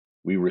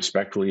We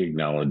respectfully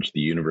acknowledge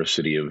the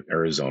University of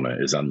Arizona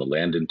is on the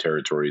land and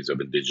territories of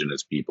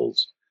indigenous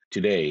peoples.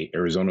 Today,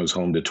 Arizona is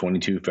home to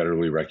 22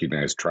 federally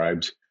recognized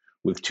tribes,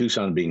 with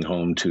Tucson being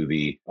home to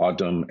the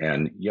O'odham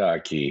and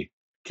Yaqui.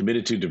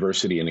 Committed to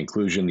diversity and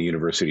inclusion, the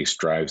university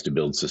strives to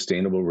build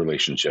sustainable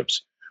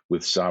relationships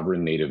with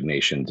sovereign Native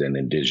nations and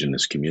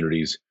indigenous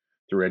communities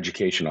through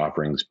education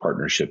offerings,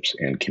 partnerships,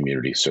 and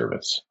community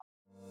service.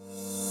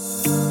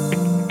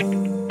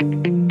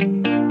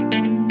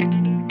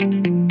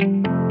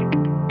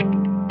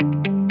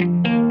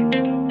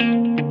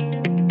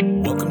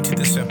 Welcome to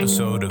this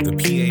episode of the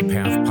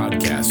AAPA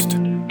podcast.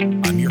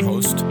 I'm your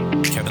host,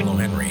 Kevin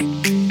Lohenry,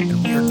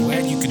 and we are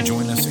glad you can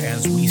join us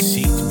as we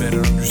seek to better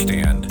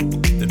understand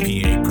the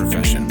PA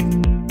profession.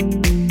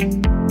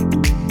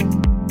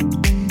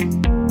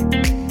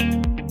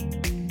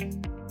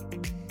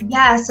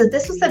 Yeah, so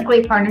this was a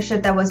great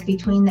partnership that was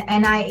between the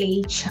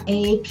NIH,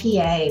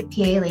 AAPA,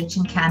 PALH,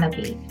 and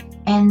Canopy,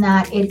 and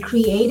that it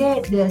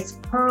created this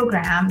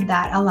program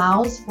that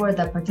allows for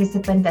the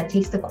participant that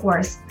takes the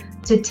course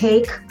to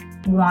take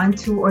 1,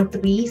 2, or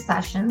 3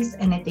 sessions,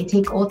 and if they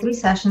take all 3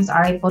 sessions,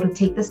 are able to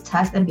take this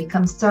test and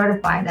become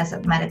certified as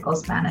a medical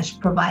Spanish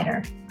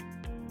provider.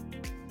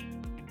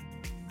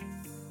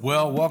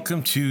 Well,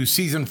 welcome to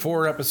Season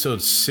 4,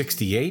 Episode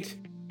 68.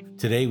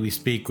 Today we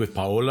speak with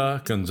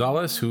Paola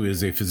Gonzalez, who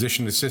is a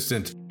physician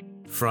assistant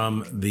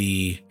from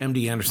the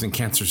MD Anderson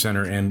Cancer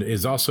Center and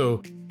is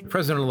also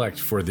president-elect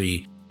for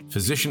the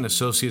Physician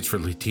Associates for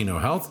Latino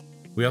Health.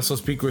 We also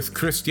speak with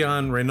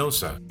Christian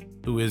Reynosa,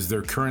 who is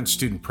their current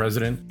student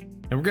president,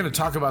 and we're going to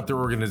talk about their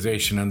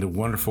organization and the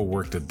wonderful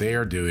work that they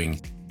are doing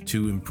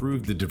to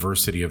improve the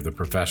diversity of the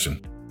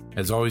profession.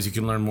 As always, you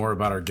can learn more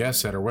about our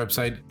guests at our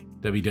website,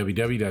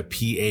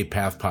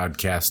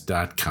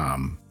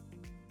 www.papathpodcast.com.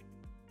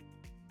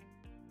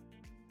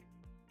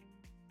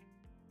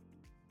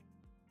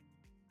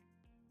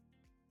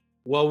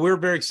 Well, we're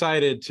very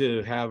excited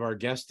to have our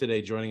guest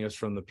today joining us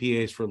from the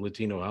PAs for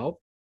Latino Health.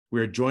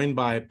 We're joined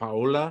by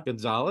Paola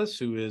Gonzalez,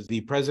 who is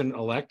the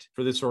president-elect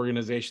for this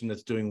organization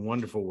that's doing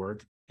wonderful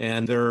work,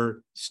 and their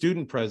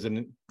student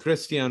president,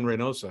 Christian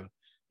Reynosa,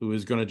 who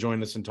is going to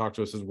join us and talk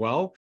to us as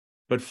well.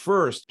 But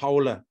first,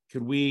 Paola,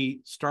 could we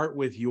start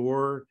with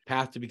your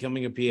path to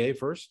becoming a PA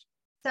first?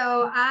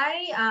 So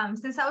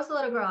since I was a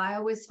little girl, I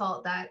always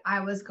felt that I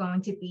was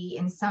going to be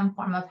in some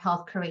form of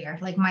health career.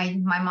 Like my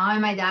mom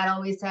and my dad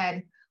always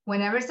said,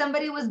 whenever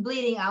somebody was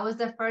bleeding, I was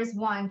the first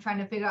one trying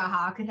to figure out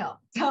how I could help.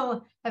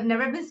 So I've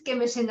never been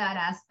skimmish in that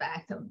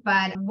aspect.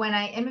 But when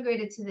I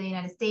immigrated to the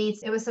United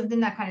States, it was something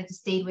that kind of just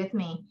stayed with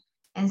me.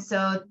 And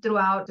so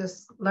throughout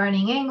just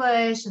learning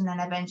English and then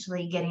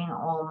eventually getting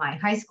all my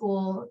high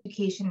school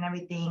education and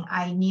everything,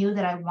 I knew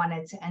that I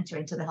wanted to enter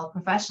into the health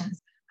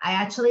professions. I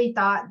actually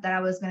thought that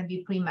I was going to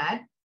be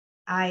pre-med.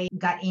 I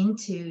got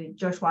into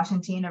George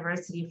Washington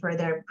University for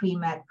their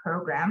pre-med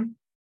program.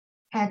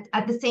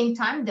 At the same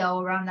time,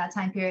 though, around that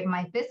time period,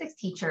 my physics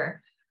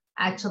teacher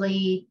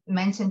actually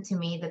mentioned to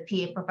me the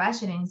PA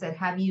profession and said,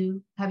 have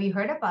you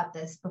heard about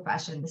this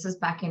profession? This is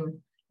back in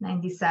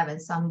 97,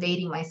 so I'm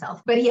dating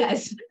myself. But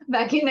yes,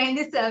 back in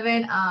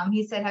 97,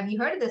 he said, have you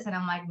heard of this? And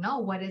I'm like, no,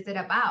 what is it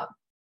about?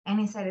 And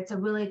he said, it's a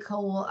really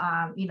cool,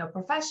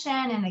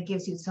 profession, and it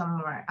gives you some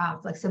more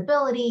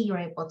flexibility. You're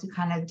able to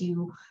kind of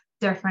do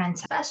different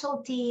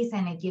specialties,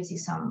 and it gives you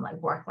some like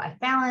work-life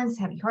balance.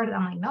 Have you heard of it?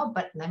 I'm like, no,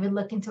 but let me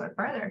look into it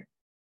further.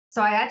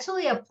 So I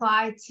actually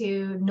applied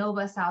to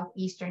Nova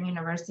Southeastern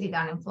University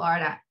down in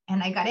Florida,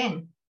 and I got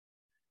in.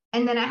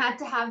 And then I had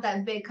to have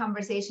that big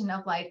conversation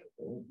of like,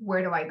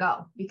 where do I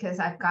go? Because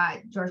I've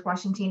got George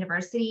Washington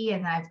University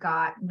and I've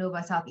got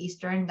Nova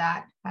Southeastern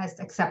that has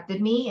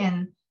accepted me,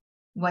 and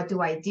what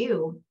do I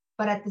do?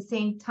 But at the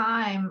same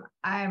time,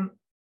 I'm,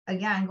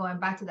 again, going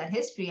back to that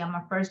history, I'm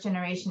a first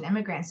generation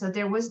immigrant. So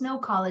there was no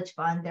college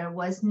fund. There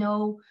was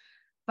no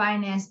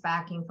finance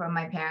backing from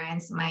my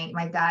parents.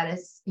 My dad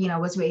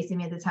was raising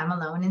me at the time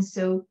alone. And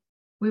so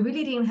we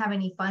really didn't have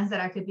any funds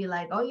that I could be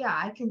like, oh yeah,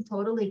 I can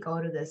totally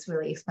go to this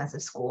really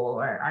expensive school,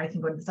 or I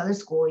can go to this other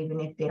school, even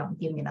if they don't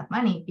give me enough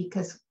money,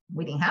 because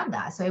we didn't have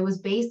that. So it was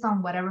based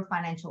on whatever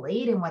financial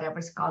aid and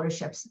whatever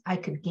scholarships I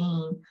could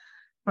gain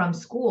from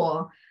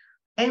school.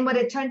 And what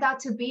it turned out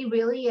to be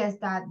really is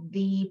that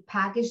the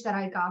package that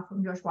I got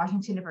from George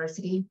Washington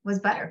University was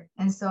better.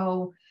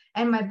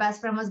 And my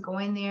best friend was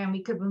going there and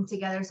we could room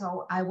together.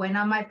 So I went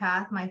on my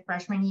path my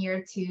freshman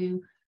year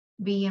to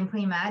be in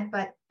pre-med,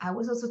 but I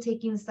was also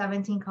taking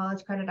 17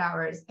 college credit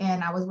hours,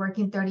 and I was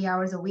working 30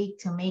 hours a week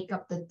to make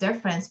up the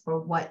difference for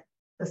what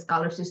the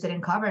scholarships didn't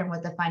cover and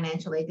what the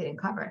financial aid didn't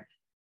cover.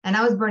 And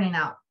I was burning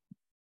out.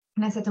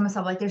 And I said to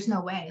myself, like, there's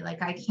no way,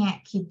 like, I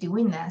can't keep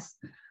doing this.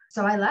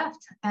 So I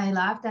left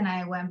and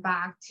I went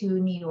back to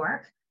New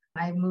York.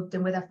 I moved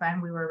in with a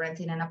friend. We were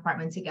renting an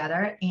apartment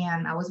together,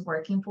 and I was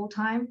working full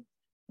time,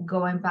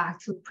 going back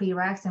to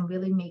prereqs and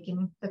really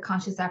making the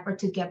conscious effort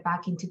to get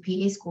back into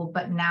PA school,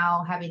 but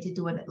now having to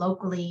do it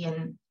locally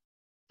and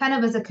kind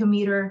of as a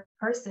commuter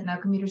person, a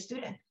commuter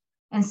student.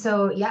 And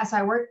so, yeah, so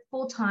I worked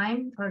full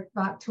time for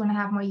about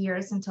 2.5 more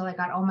years until I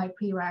got all my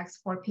prereqs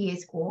for PA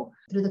school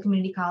through the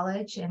community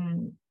college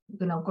and,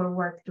 go to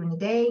work during the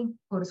day,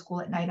 go to school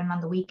at night and on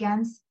the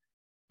weekends.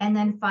 And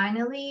then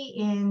finally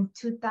in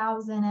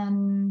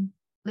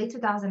late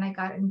 2000, I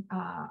got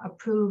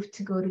approved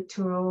to go to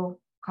Touro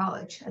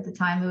College at the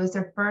time. It was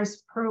their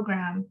first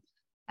program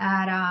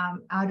at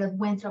out of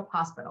Winthrop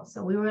Hospital.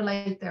 So we were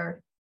like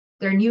their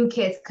new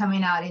kids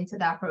coming out into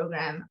that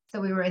program. So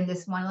we were in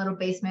this one little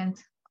basement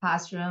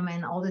classroom,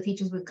 and all the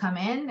teachers would come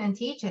in and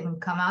teach and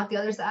come out the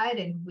other side,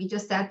 and we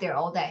just sat there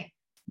all day.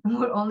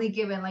 We're only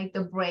given like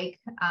the break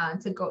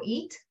to go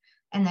eat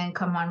and then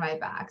come on right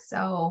back.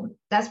 So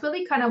that's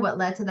really kind of what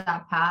led to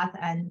that path.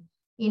 And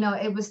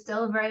it was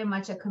still very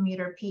much a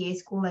commuter PA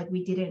school. Like,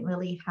 we didn't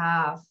really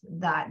have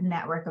that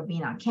network of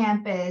being on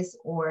campus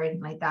or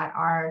anything like that.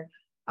 Our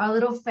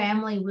little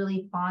family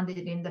really bonded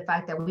in the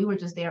fact that we were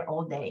just there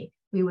all day.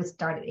 We would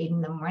start at 8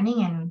 in the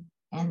morning and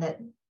end at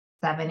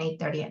 7,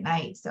 8:30 at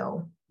night.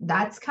 So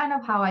that's kind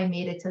of how I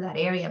made it to that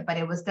area. But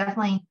it was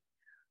definitely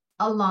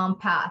a long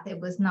path. It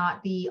was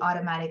not the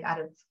automatic out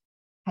of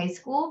high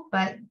school,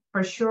 but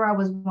for sure I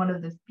was one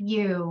of the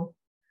few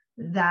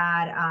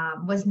that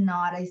was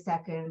not a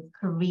second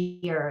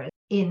career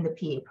in the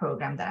PA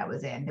program that I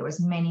was in. There was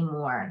many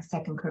more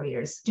second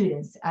career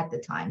students at the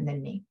time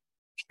than me.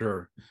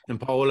 Sure. And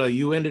Paola,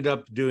 you ended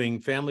up doing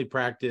family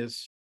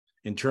practice,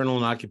 internal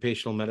and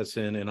occupational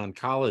medicine, and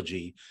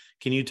oncology.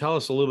 Can you tell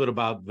us a little bit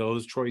about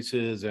those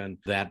choices and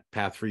that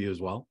path for you as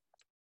well?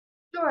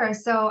 Sure.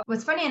 So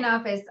what's funny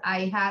enough is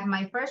I had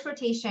my first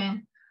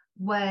rotation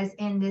was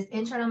in this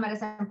internal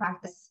medicine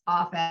practice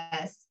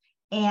office.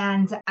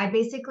 And I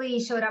basically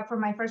showed up for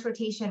my first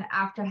rotation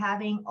after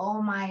having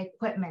all my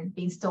equipment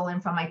being stolen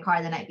from my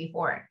car the night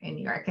before in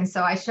New York. And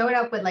so I showed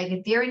up with like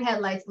a deer in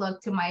headlights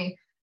look to my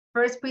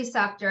first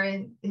preceptor.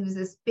 And he was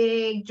this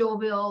big,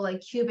 jovial, like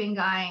Cuban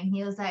guy. And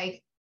he was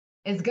like,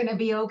 "It's going to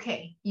be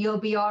okay. You'll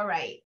be all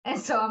right." And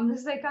so I'm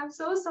just like, "I'm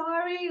so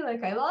sorry.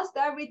 Like, I lost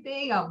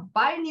everything. I'll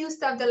buy new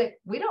stuff." They're like,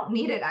 "We don't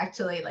need it,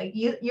 actually. Like,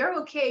 you're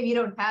okay if you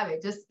don't have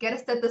it. Just get a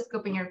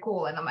stethoscope and you're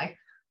cool." And I'm like,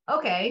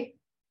 okay.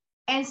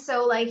 And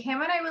so like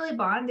him and I really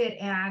bonded.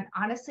 And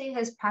honestly,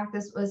 his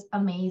practice was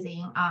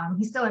amazing.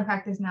 He's still in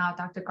practice now,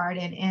 Dr.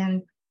 Garden.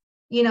 And,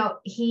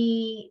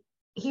 he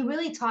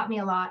really taught me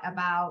a lot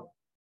about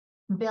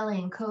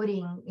billing,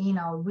 coding,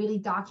 really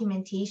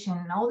documentation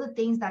and all the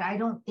things that I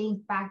don't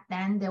think back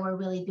then they were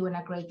really doing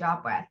a great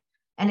job with.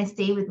 And it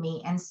stayed with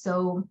me. And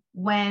so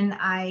when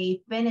I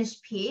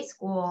finished PA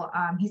school,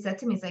 he said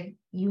to me, he's like,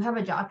 "You have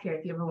a job here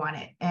if you ever want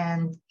it."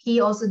 And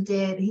he also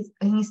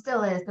he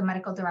still is the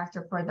medical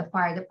director for the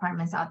fire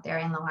departments out there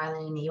in Long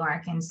Island in New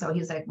York. And so he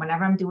was like,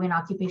 "Whenever I'm doing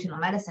occupational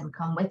medicine,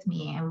 come with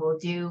me and we'll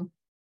do,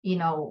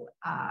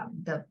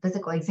 the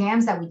physical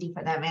exams that we do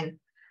for them." And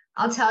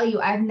I'll tell you,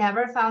 I've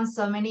never found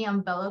so many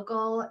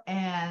umbilical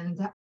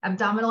and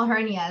abdominal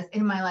hernias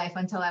in my life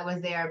until I was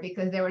there,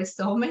 because there were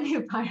so many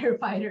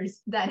firefighters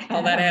that had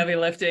all that heavy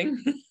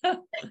lifting.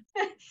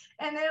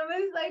 And it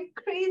was like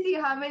crazy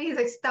how many. He's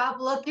like, "Stop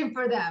looking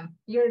for them.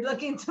 You're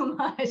looking too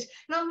much."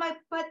 And I'm like,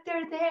 "But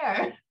they're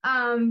there."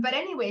 But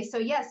anyway, so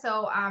yeah,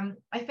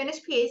 I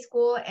finished PA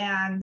school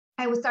and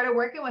I started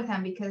working with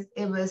him because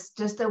it was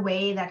just a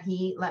way that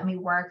he let me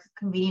work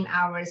convenient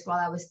hours while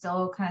I was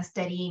still kind of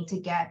studying to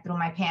get through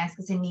my pants.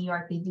 Because in New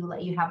York, they do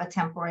let you have a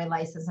temporary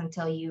license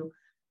until you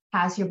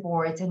pass your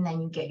boards and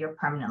then you get your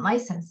permanent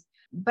license.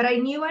 But I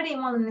knew I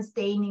didn't want to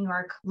stay in New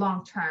York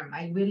long term.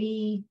 I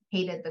really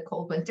hated the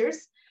cold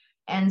winters.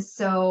 And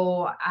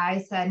so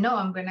I said, no,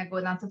 I'm going to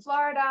go down to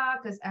Florida,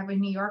 because every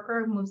New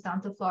Yorker moves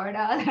down to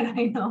Florida that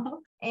I know.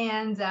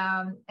 And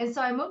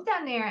so I moved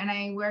down there and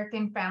I worked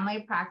in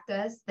family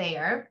practice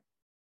there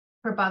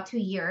for about 2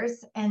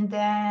 years. And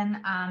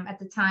then at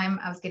the time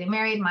I was getting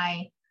married,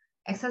 my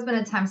ex-husband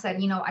at the time said,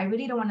 "I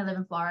really don't want to live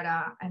in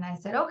Florida." And I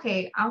said,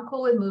 "Okay, I'm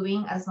cool with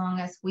moving as long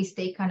as we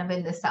stay kind of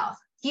in the South.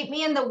 Keep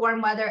me in the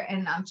warm weather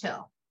and I'm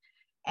chill."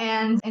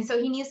 And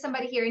so he knew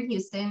somebody here in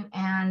Houston.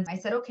 And I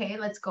said, "Okay,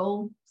 let's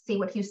go see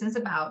what Houston's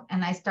about."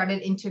 And I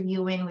started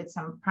interviewing with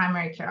some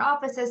primary care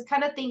offices,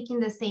 kind of thinking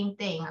the same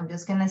thing. I'm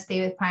just going to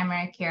stay with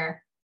primary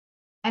care.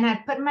 And I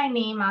put my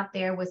name out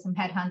there with some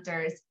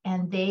headhunters,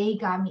 and they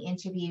got me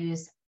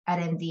interviews at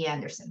MD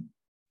Anderson.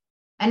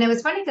 And it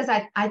was funny because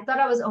I thought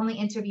I was only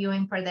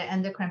interviewing for the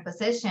endocrine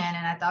position.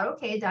 And I thought,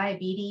 okay,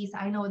 diabetes,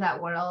 I know that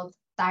world.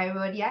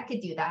 Thyroid, yeah, I could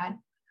do that.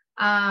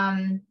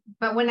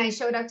 But when I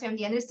showed up to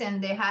MD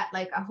Anderson, they had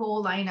like a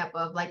whole lineup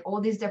of like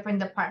all these different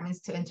departments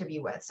to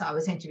interview with. So I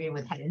was interviewing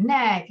with head and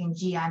neck and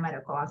GI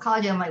medical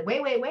oncology. I'm like,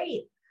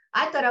 wait.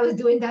 I thought I was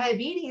doing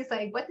diabetes.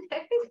 Like, what the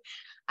heck?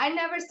 I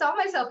never saw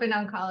myself in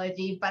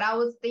oncology, but I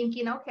was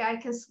thinking, okay, I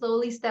can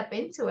slowly step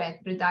into it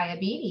through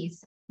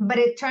diabetes. But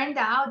it turned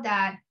out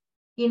that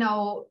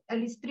at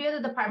least 3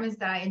 of the departments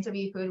that I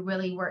interviewed with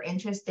really were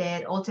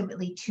interested.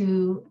 Ultimately,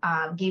 2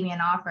 gave me an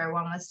offer.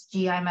 One was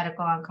GI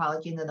medical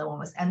oncology, and the other one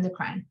was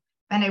endocrine.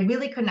 And I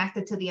really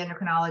connected to the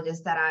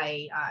endocrinologist that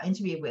I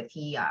interviewed with.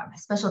 His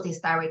specialty is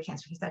thyroid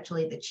cancer. He's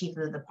actually the chief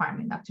of the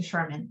department, Dr.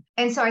 Sherman.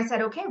 And so I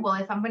said, okay, well,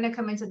 if I'm going to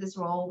come into this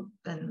role,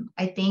 then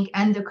I think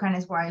endocrine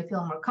is where I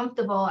feel more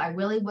comfortable. I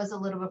really was a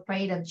little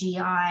afraid of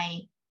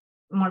GI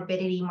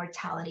morbidity,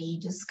 mortality,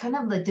 just kind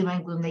of the doom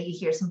and gloom that you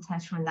hear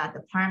sometimes from that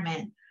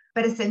department.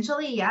 But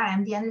essentially, yeah,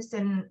 MD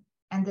Anderson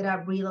ended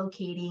up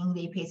relocating.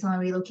 They paid some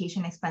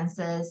relocation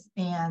expenses.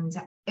 And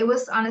it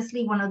was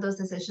honestly one of those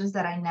decisions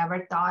that I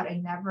never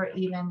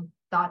even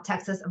thought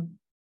Texas a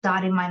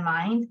dot in my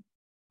mind,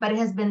 but it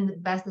has been the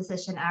best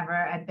decision ever.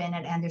 I've been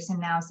at Anderson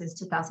now since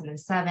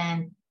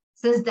 2007.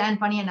 Since then,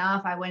 funny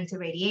enough, I went to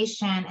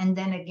radiation and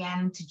then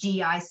again to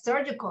GI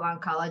surgical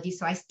oncology.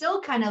 So I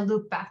still kind of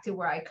loop back to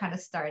where I kind of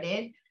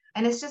started.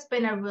 And it's just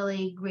been a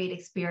really great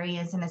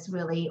experience. And it's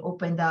really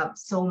opened up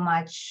so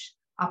much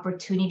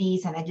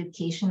opportunities and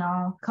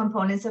educational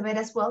components of it,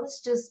 as well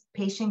as just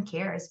patient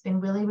care. It's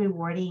been really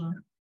rewarding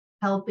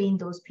helping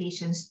those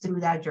patients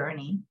through that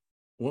journey.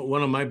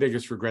 One of my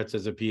biggest regrets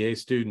as a PA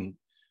student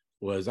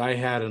was I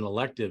had an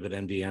elective at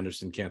MD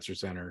Anderson Cancer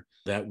Center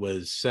that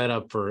was set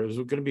up for, it was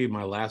going to be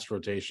my last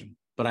rotation,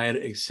 but I had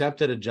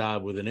accepted a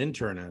job with an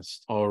internist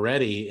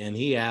already. And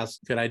he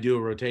asked, could I do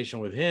a rotation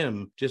with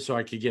him just so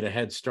I could get a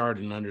head start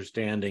in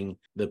understanding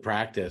the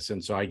practice?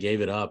 And so I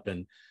gave it up.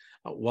 And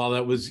while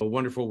that was a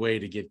wonderful way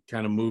to get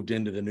kind of moved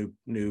into the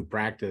new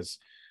practice,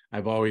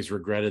 I've always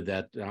regretted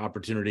that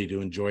opportunity to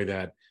enjoy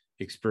that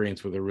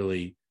experience with a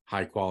really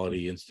high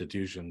quality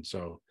institution.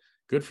 So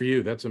good for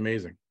you. That's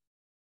amazing.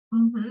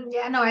 Mm-hmm.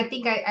 Yeah, no, I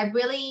think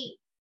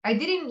I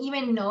didn't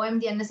even know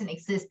MD Anderson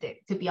existed,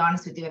 to be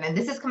honest with you. And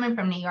this is coming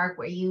from New York,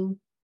 where you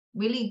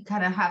really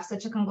kind of have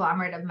such a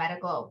conglomerate of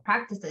medical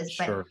practices,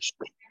 but Sure.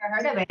 I never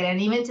heard of it.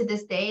 And even to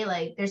this day,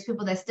 like there's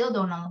people that still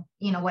don't know,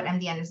 what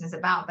MD Anderson is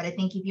about. But I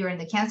think if you're in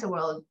the cancer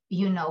world,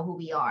 you know who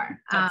we are.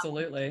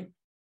 Absolutely.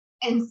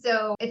 And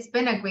so it's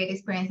been a great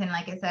experience. And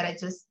like I said,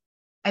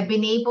 I've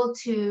been able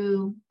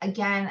to,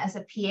 again, as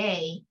a PA,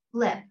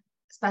 flip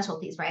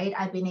specialties, right?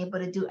 I've been able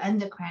to do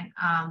endocrine,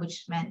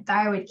 which meant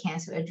thyroid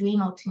cancer,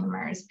 adrenal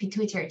tumors,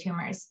 pituitary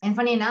tumors. And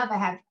funny enough, I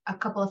have a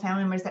couple of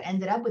family members that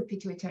ended up with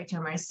pituitary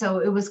tumors. So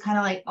it was kind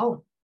of like,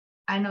 oh,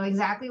 I know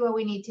exactly what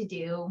we need to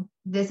do.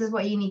 This is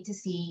what you need to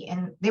see.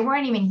 And they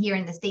weren't even here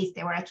in the States.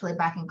 They were actually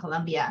back in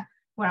Colombia,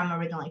 where I'm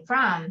originally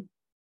from.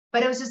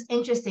 But it was just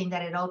interesting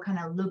that it all kind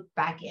of looped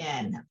back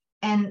in.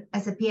 And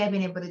as a PA, I've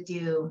been able to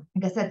do,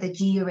 like I said, the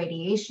GU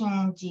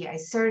radiation, GI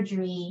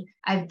surgery.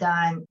 I've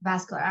done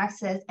vascular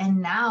access.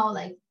 And now,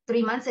 like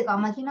 3 months ago,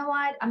 I'm like, you know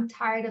what? I'm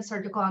tired of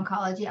surgical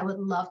oncology. I would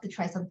love to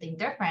try something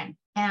different.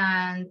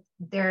 And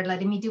they're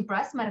letting me do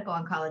breast medical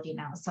oncology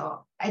now.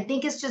 So I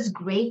think it's just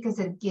great because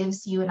it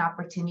gives you an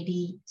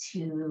opportunity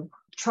to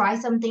try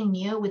something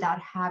new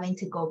without having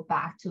to go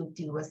back to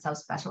do a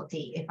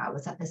subspecialty if I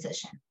was a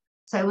physician.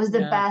 So it was the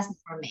best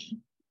for me.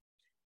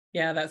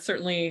 Yeah, that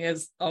certainly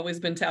has always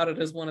been touted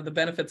as one of the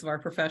benefits of our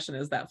profession,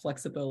 is that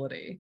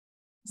flexibility.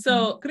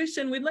 So,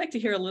 Christian, we'd like to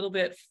hear a little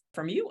bit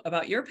from you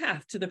about your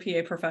path to the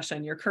PA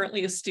profession. You're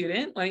currently a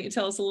student. Why don't you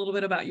tell us a little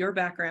bit about your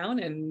background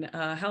and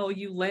how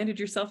you landed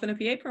yourself in a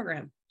PA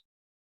program?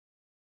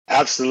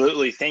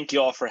 Absolutely. Thank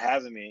you all for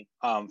having me.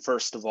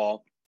 First of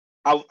all,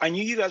 I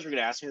knew you guys were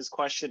going to ask me this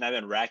question. I've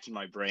been racking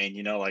my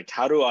brain, like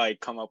how do I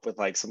come up with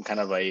like some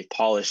kind of a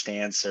polished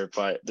answer?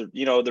 But the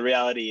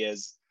reality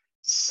is,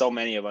 so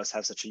many of us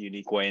have such a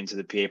unique way into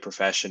the PA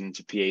profession,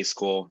 into PA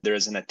school. There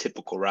isn't a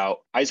typical route.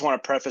 I just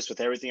want to preface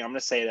with everything. I'm going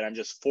to say that I'm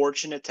just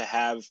fortunate to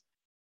have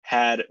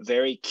had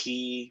very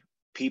key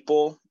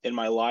people in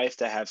my life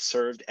that have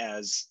served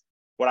as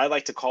what I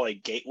like to call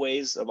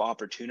gateways of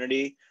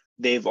opportunity.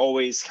 They've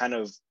always kind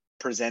of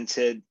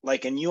presented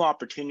like a new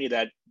opportunity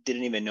that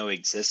didn't even know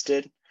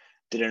existed,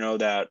 didn't know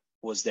that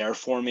was there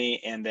for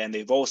me. And then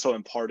they've also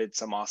imparted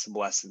some awesome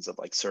lessons of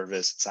like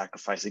service,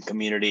 sacrifice, and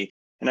community.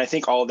 And I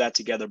think all of that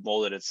together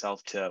molded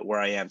itself to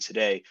where I am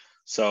today.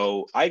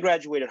 So I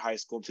graduated high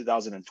school in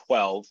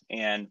 2012.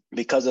 And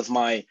because of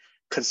my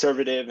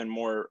conservative and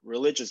more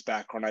religious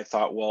background, I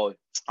thought, well,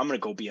 I'm going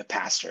to go be a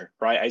pastor,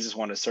 right? I just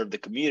want to serve the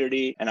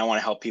community and I want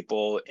to help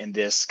people in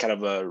this kind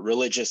of a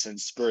religious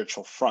and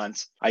spiritual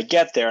front. I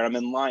get there and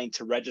I'm in line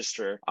to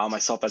register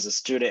myself as a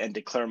student and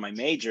declare my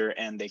major,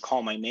 and they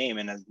call my name.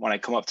 And when I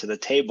come up to the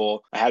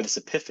table, I have this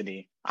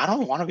epiphany. I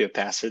don't want to be a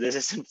pastor. This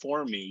isn't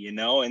for me,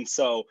 And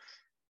so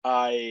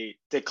I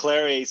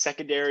declare a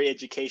secondary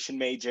education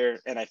major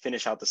and I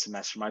finish out the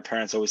semester. My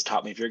parents always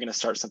taught me, if you're going to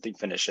start something,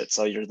 finish it.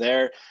 So you're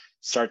there,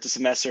 start the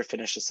semester,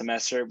 finish the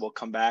semester, we'll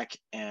come back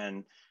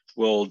and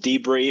we'll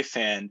debrief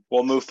and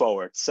we'll move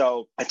forward.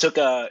 So I took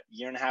a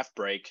 1.5 year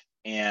break,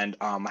 and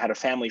I had a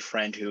family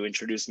friend who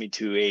introduced me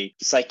to a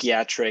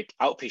psychiatric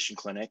outpatient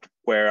clinic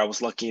where I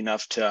was lucky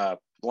enough to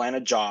land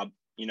a job,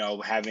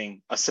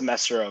 having a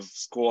semester of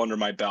school under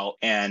my belt.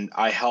 And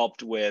I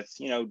helped with,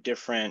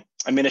 different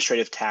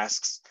administrative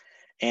tasks.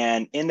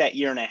 And in that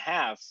 1.5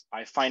 years,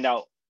 I find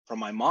out from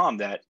my mom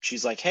that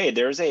she's like, hey,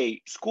 there's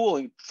a school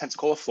in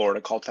Pensacola,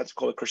 Florida called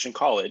Pensacola Christian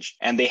College,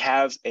 and they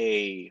have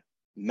a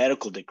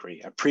medical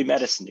degree, a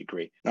pre-medicine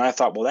degree. And I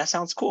thought, well, that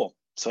sounds cool.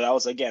 So that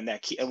was, again,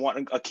 that key,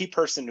 and a key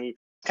person who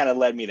kind of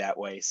led me that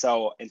way.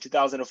 So in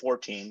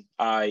 2014,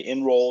 I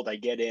enrolled, I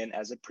get in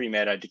as a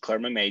pre-med, I declare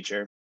my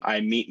major.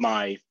 I meet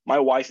my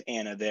wife,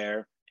 Anna,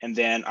 there. And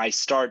then I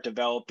start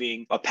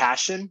developing a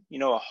passion,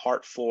 a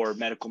heart for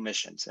medical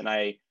missions. And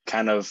I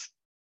kind of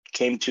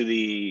came to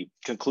the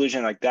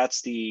conclusion, like,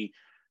 that's the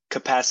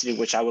capacity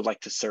which I would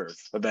like to serve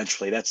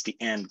eventually. That's the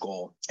end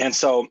goal. And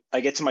so I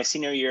get to my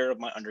senior year of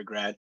my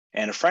undergrad,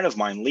 and a friend of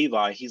mine,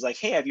 Levi, he's like,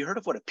 hey, have you heard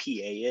of what a PA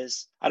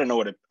is? I didn't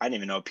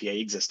even know a PA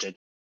existed.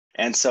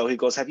 And so he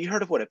goes, have you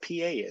heard of what a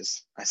PA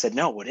is? I said,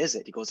 no, what is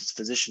it? He goes, it's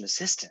physician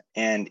assistant.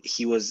 And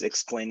he was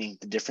explaining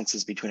the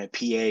differences between a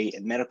PA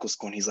and medical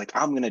school. And he's like,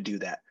 I'm going to do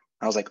that.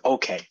 I was like,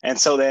 okay. And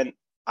so then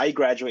I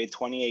graduate in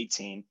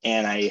 2018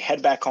 and I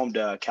head back home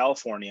to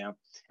California,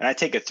 and I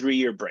take a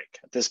 3-year break.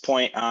 At this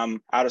point,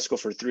 I'm out of school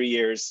for 3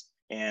 years,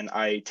 and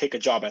I take a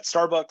job at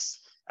Starbucks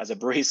as a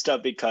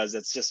barista, because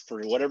it's just,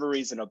 for whatever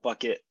reason, a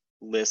bucket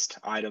list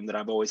item that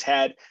I've always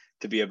had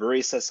to be a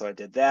barista. So I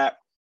did that.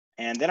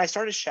 And then I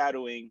started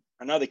shadowing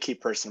another key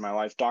person in my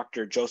life,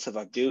 Dr. Joseph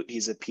Agdut.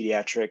 He's a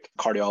pediatric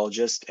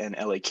cardiologist in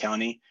LA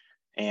County,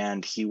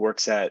 and he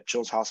works at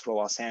Children's Hospital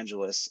Los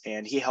Angeles.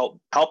 And he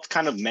helped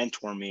kind of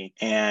mentor me,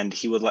 and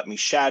he would let me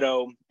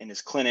shadow in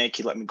his clinic.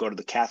 He let me go to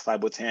the cath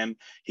lab with him.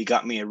 He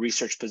got me a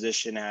research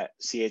position at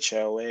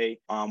CHLA,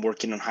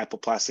 working on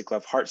hypoplastic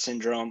left heart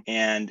syndrome.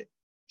 And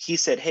he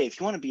said, hey, if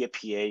you want to be a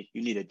PA,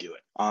 you need to do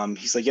it.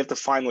 He's like, you have to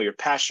find what you're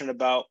passionate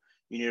about.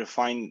 You need to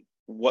find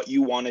what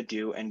you want to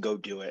do and go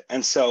do it.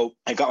 And so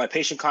I got my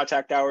patient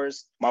contact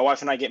hours. My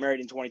wife and I get married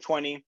in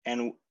 2020,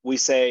 and we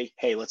say,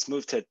 hey, let's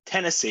move to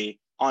Tennessee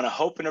on a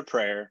hope and a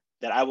prayer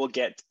that I will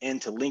get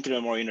into Lincoln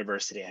Memorial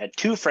University. I had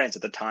 2 friends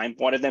at the time,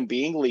 one of them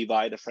being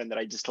Levi, the friend that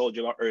I just told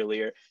you about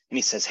earlier. And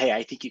he says, hey,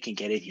 I think you can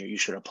get in here. You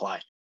should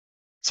apply.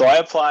 So I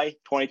apply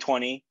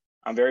 2020.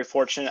 I'm very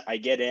fortunate. I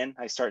get in,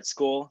 I start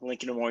school,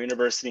 Lincoln Memorial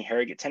University in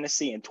Harrogate,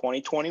 Tennessee in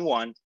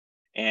 2021.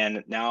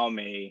 And now I'm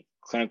a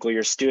clinical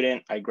year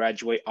student. I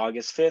graduate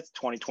August 5th,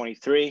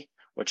 2023,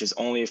 which is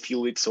only a few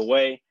weeks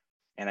away.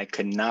 And I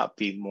could not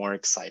be more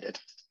excited.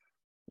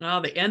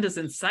 Oh, the end is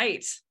in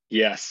sight.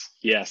 Yes.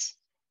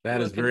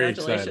 That is very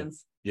exciting.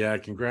 Yeah,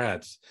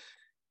 congrats.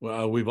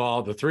 Well,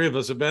 the 3 of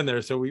us have been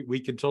there, so we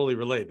can totally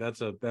relate.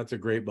 That's a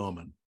great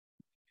moment.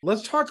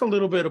 Let's talk a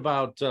little bit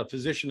about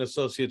Physician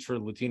Associates for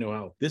Latino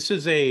Health. This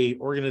is a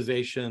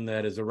organization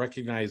that is a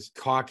recognized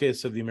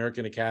caucus of the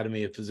American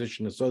Academy of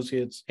Physician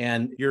Associates.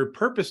 And your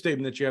purpose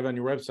statement that you have on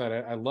your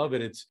website, I love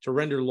it. It's to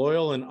render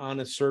loyal and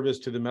honest service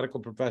to the medical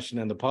profession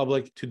and the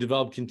public, to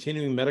develop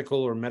continuing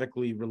medical or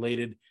medically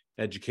related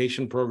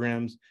education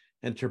programs,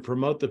 and to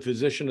promote the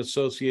physician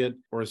associate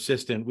or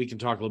assistant. We can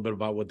talk a little bit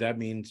about what that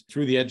means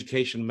through the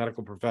education of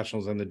medical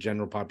professionals and the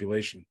general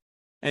population.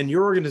 And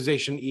your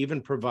organization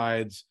even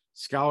provides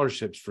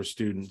scholarships for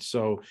students.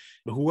 So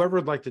whoever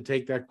would like to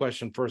take that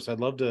question first, I'd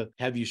love to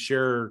have you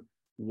share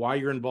why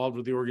you're involved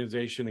with the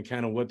organization and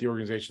kind of what the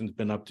organization's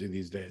been up to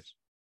these days.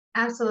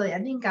 Absolutely. I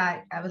think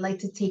I would like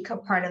to take a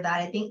part of that.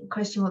 I think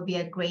Christian would be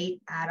a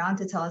great add-on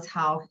to tell us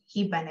how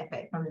he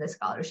benefit from the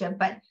scholarship.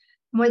 But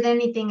more than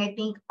anything, I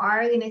think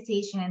our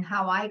organization and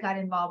how I got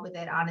involved with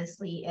it,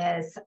 honestly,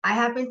 is I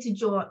happened to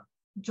join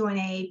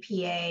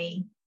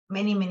AAPA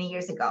many, many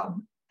years ago.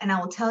 And I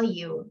will tell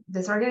you,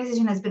 this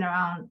organization has been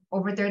around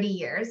over 30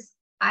 years.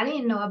 I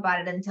didn't know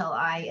about it until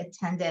I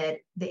attended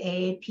the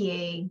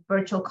AAPA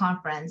virtual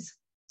conference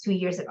 2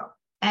 years ago.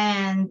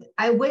 And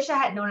I wish I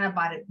had known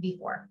about it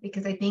before,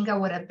 because I think I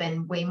would have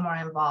been way more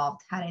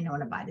involved had I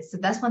known about it. So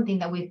that's one thing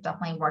that we've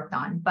definitely worked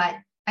on. But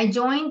I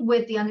joined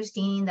with the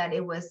understanding that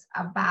it was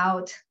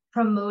about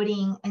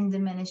promoting and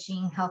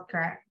diminishing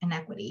healthcare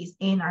inequities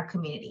in our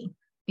community,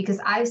 because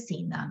I've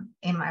seen them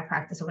in my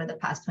practice over the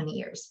past 20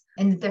 years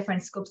in the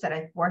different scopes that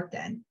I've worked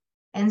in.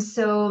 And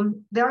so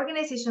the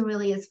organization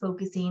really is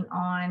focusing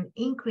on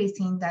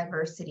increasing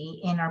diversity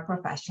in our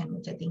profession,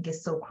 which I think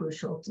is so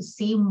crucial, to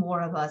see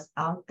more of us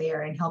out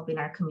there and helping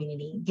our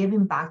community,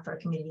 giving back to our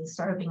community,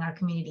 serving our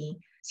community,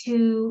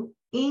 to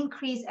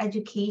increase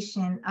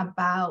education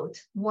about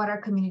what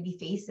our community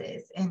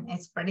faces and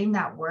spreading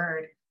that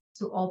word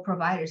to all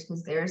providers,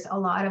 because there's a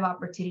lot of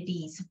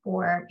opportunities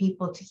for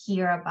people to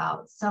hear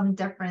about some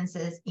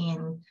differences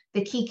in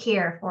the key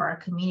care for our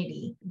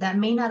community that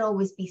may not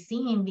always be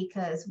seen,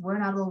 because we're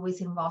not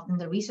always involved in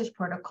the research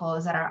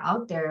protocols that are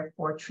out there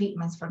for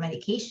treatments for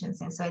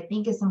medications. And so I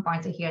think it's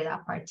important to hear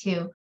that part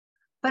too.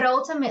 But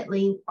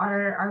ultimately,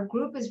 our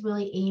group is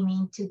really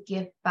aiming to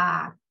give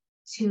back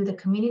to the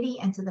community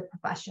and to the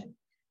profession.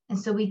 And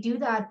so we do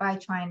that by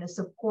trying to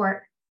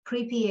support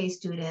pre-PA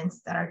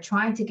students that are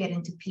trying to get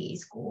into PA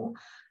school,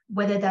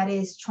 whether that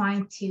is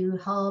trying to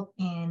help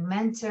and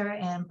mentor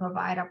and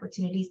provide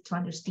opportunities to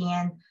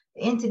understand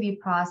the interview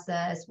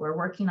process. We're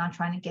working on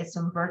trying to get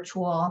some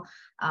virtual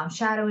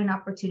shadowing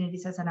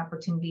opportunities as an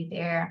opportunity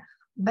there.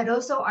 but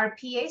also our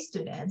PA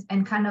students,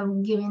 and kind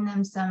of giving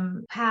them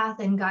some path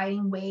and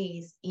guiding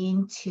ways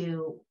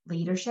into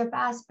leadership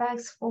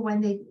aspects for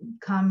when they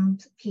become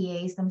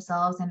PAs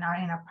themselves and are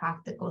in a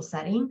practical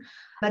setting,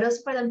 but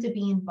also for them to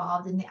be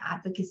involved in the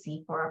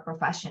advocacy for our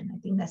profession. I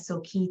think that's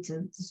so key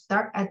to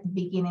start at the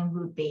beginning,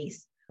 root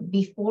base,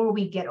 before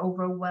we get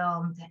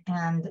overwhelmed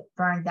and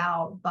burned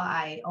out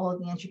by all of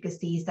the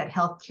intricacies that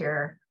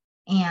healthcare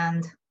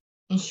and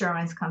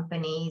insurance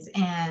companies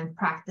and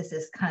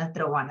practices kind of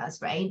throw on us,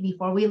 right?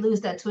 Before we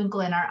lose that twinkle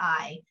in our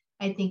eye,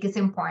 I think it's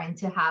important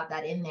to have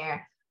that in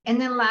there.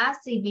 And then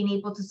lastly, being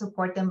able to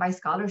support them by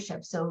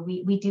scholarships. So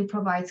we do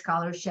provide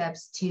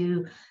scholarships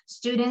to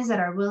students that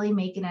are really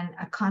making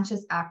a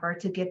conscious effort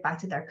to give back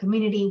to their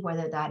community,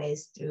 whether that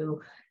is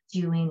through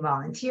doing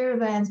volunteer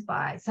events.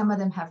 By some of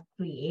them have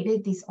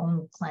created these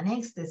own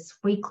clinics, these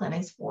free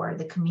clinics for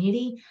the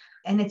community.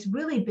 And it's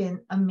really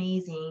been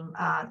amazing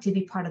to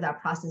be part of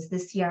that process.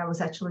 This year, I was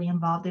actually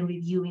involved in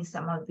reviewing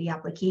some of the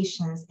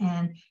applications,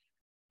 and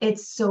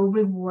it's so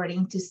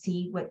rewarding to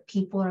see what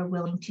people are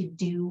willing to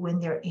do when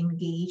they're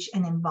engaged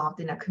and involved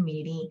in a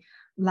community.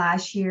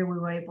 Last year, we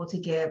were able to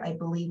give, I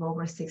believe,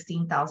 over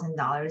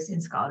 $16,000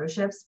 in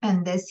scholarships.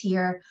 And this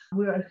year,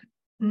 we were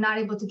not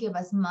able to give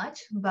as much,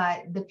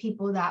 but the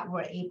people that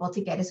were able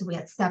to get it, so we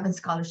had 7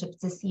 scholarships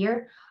this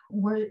year,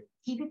 were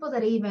people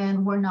that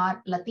even were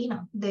not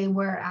Latino. They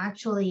were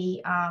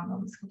actually,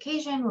 one was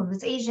Caucasian, one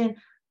was Asian,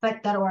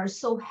 but that are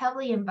so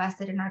heavily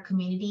invested in our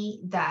community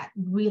that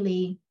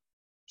really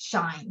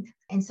shined.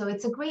 And so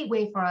it's a great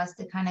way for us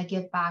to kind of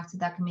give back to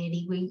that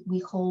community. We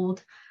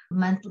hold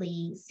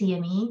monthly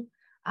CME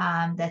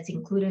that's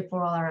included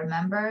for all our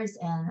members,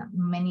 and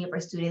many of our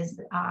students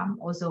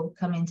also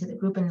come into the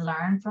group and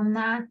learn from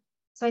that.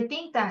 So I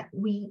think that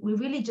we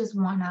really just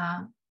want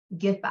to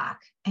give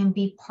back and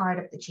be part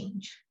of the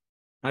change.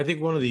 I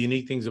think one of the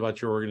unique things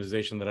about your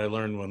organization that I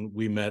learned when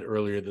we met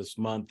earlier this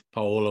month,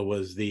 Paola,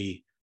 was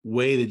the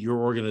way that your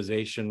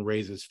organization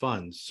raises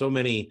funds. So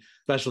many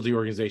specialty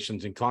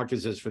organizations and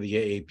caucuses for the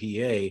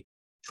AAPA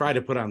try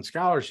to put on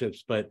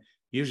scholarships, but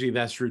usually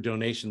that's through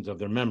donations of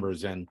their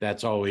members. And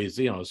that's always,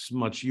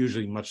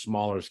 usually much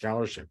smaller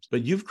scholarships.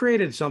 But you've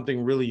created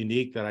something really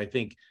unique that I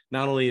think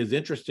not only is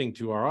interesting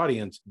to our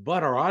audience,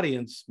 but our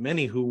audience,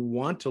 many who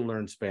want to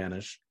learn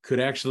Spanish, could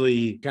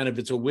actually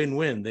it's a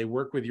win-win. They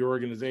work with your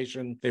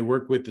organization, they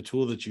work with the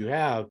tool that you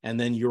have, and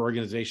then your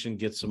organization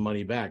gets some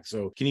money back.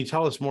 So can you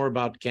tell us more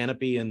about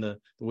Canopy and the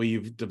way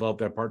you've developed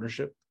that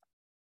partnership?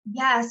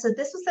 Yeah, so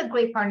this was a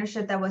great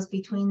partnership that was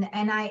between the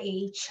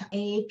NIH,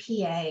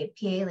 AAPA,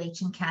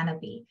 PALH, and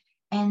Canopy,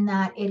 and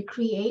that it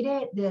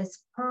created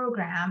this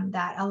program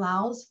that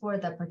allows for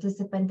the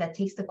participant that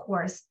takes the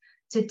course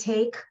to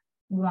take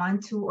 1,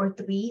 2, or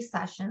 3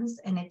 sessions.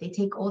 And if they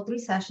take all 3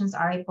 sessions,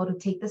 are able to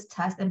take this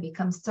test and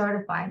become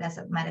certified as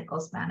a medical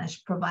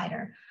Spanish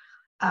provider.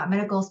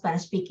 Medical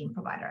Spanish speaking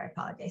provider, I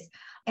apologize.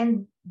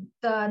 And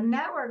the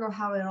network, or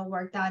how it all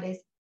worked out, is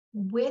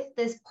with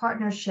this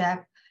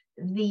partnership,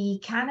 the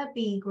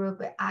Canopy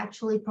group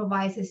actually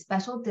provides a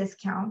special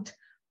discount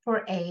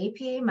for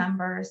AAPA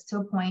members to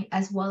a point,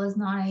 as well as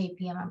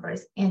non-AAPA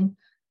members. And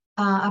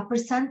a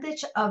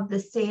percentage of the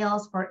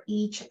sales for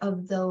each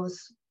of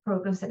those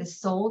programs that is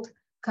sold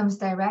comes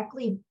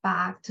directly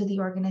back to the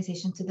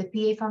organization, to the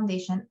PA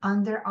Foundation,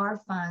 under our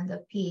fund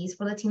of PAs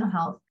for Latino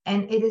Health.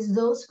 And it is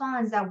those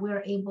funds that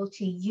we're able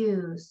to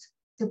use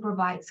to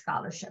provide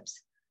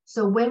scholarships.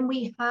 So when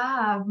we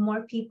have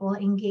more people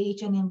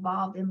engaged and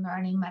involved in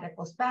learning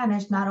medical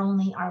Spanish, not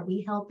only are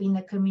we helping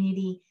the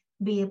community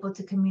be able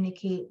to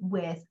communicate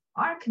with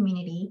our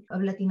community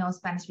of Latino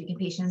Spanish-speaking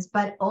patients,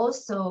 but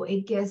also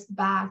it gives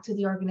back to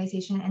the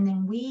organization. And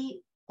then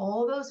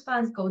all those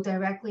funds go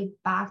directly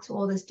back to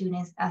all the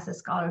students as a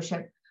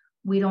scholarship.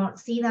 We don't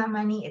see that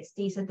money. It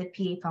stays at the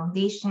PA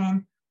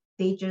Foundation.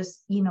 They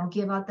just,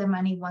 give out the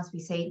money once we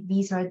say,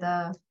 these are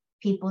the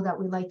people that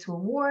we like to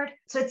award.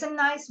 So it's a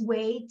nice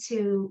way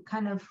to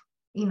kind of,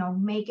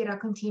 make it a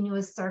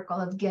continuous circle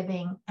of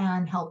giving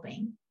and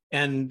helping.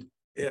 And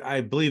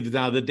I believe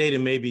now the data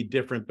may be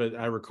different, but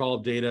I recall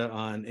data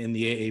in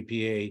the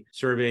AAPA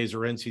surveys or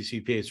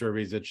NCCPA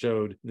surveys that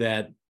showed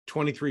that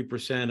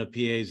 23% of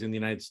PAs in the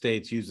United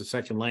States use a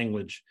second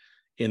language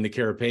in the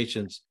care of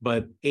patients,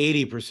 but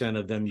 80%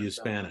 of them use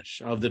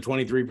Spanish. Of the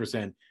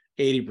 23%,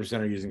 80%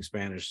 are using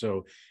Spanish.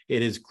 So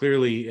it is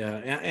clearly,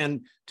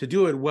 and to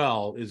do it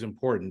well is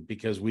important,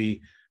 because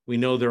we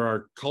know there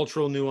are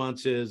cultural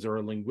nuances, there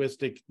are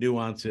linguistic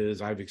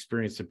nuances. I've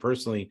experienced it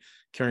personally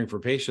caring for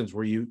patients,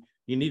 where you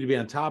need to be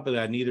on top of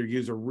that and either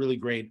use a really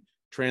great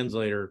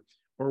translator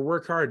or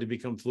work hard to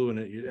become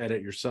fluent at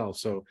it yourself.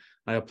 So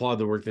I applaud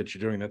the work that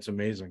you're doing. That's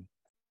amazing.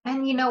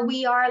 And,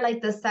 we are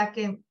like the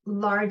second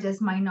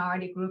largest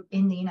minority group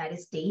in the United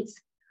States.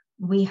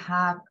 We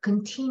have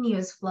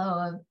continuous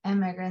flow of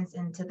immigrants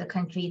into the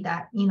country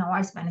that,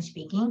 are Spanish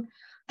speaking.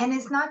 And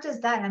it's not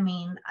just that. I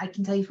mean, I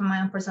can tell you from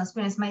my own personal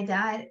experience, my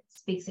dad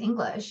speaks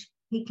English.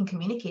 He can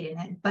communicate in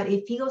it. But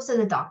if he goes to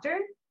the doctor,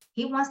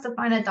 he wants to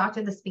find a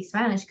doctor that speaks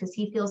Spanish, because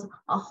he feels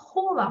a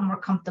whole lot more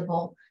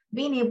comfortable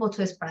being able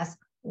to express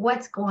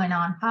what's going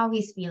on, how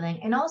he's feeling,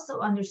 and also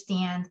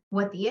understand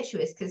what the issue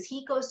is. Because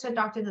he goes to a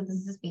doctor that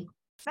doesn't speak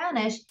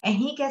Spanish, and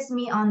he gets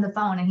me on the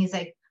phone and he's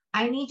like,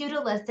 I need you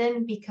to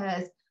listen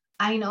because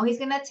I know he's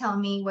going to tell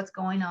me what's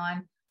going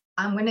on.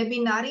 I'm going to be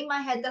nodding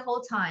my head the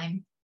whole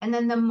time. And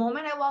then the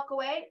moment I walk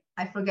away,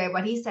 I forget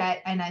what he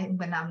said. And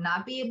I'm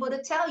not be able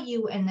to tell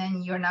you. And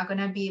then you're not going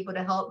to be able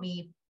to help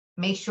me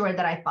make sure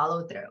that I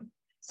follow through.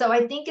 So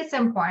I think it's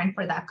important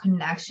for that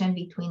connection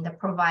between the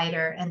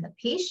provider and the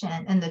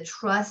patient and the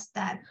trust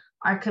that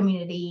our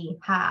community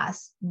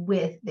has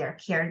with their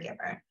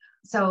caregiver.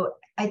 So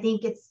I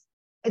think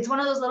it's one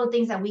of those little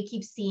things that we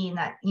keep seeing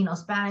that,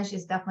 Spanish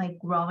is definitely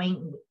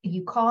growing.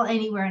 You call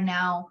anywhere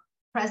now,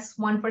 press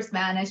 1 for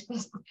Spanish,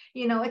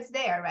 it's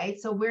there, right?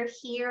 So we're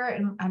here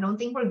and I don't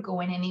think we're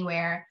going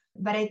anywhere.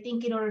 But I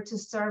think in order to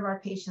serve our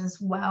patients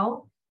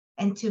well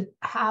and to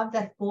have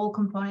that full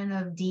component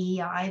of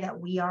DEI that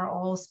we are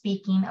all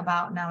speaking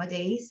about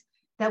nowadays,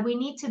 that we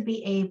need to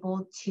be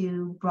able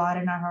to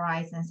broaden our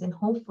horizons and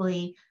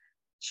hopefully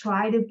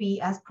try to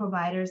be as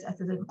providers as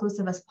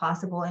inclusive as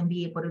possible and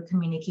be able to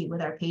communicate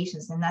with our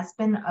patients. And that's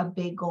been a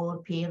big goal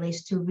of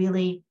PALH, to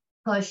really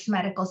push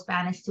medical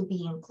Spanish to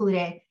be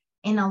included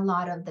in a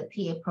lot of the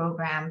PA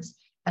programs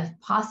if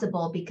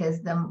possible,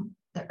 because the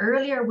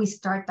earlier we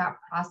start that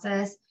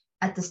process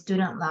at the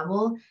student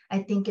level, I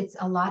think it's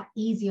a lot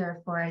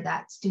easier for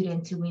that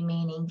student to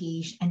remain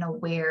engaged and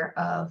aware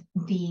of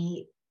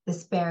the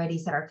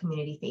disparities that our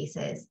community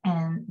faces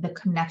and the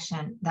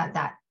connection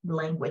that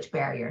language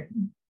barrier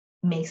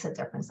makes a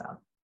difference of.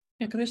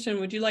 Yeah, Christian,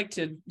 would you like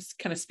to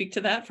kind of speak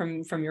to that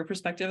from your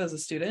perspective as a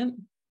student?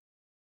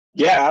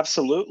 Yeah,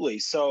 absolutely.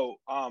 So,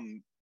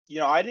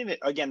 I didn't,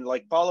 again,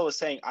 like Paula was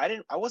saying,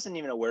 I wasn't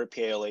even aware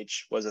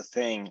PALH was a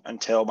thing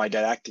until my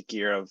didactic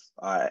year of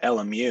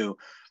LMU.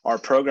 Our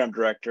program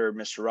director,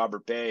 Mr.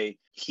 Robert Bay,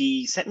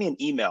 he sent me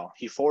an email.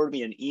 He forwarded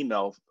me an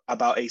email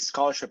about a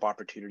scholarship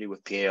opportunity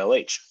with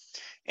PALH.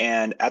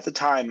 And at the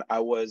time, I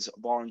was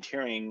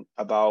volunteering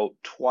about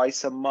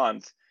twice a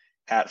month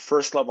at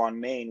First Love on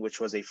Main, which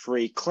was a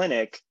free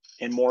clinic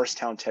in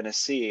Morristown,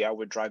 Tennessee. I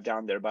would drive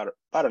down there about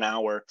an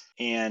hour,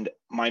 and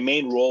my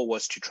main role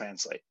was to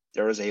translate.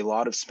 There was a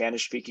lot of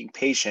Spanish-speaking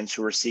patients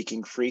who were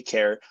seeking free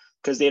care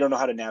because they don't know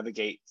how to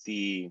navigate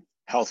the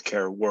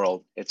healthcare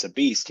world. It's a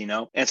beast,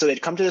 And so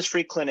they'd come to this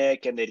free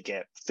clinic and they'd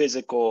get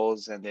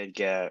physicals and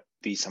they'd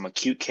be some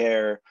acute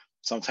care,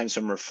 sometimes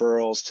some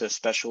referrals to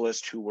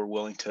specialists who were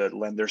willing to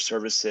lend their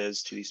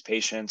services to these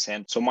patients.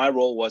 And so my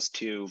role was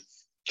to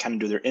kind of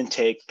do their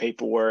intake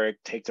paperwork,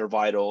 take their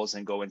vitals,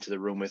 and go into the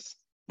room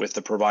with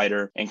the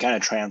provider and kind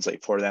of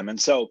translate for them. And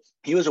so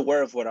he was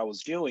aware of what I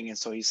was doing. And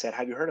so he said,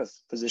 have you heard of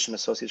Physician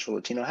Associates for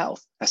Latino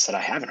Health? I said,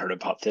 I haven't heard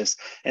about this.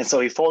 And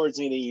so he forwards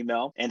me the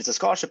email, and it's a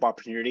scholarship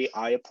opportunity.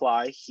 I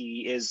apply.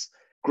 He is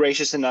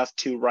gracious enough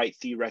to write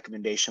the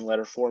recommendation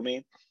letter for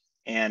me.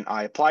 And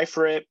I apply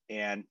for it.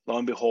 And lo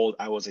and behold,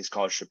 I was a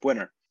scholarship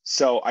winner.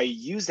 So I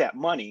used that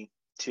money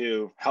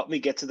to help me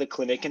get to the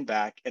clinic and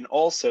back, and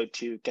also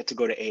to get to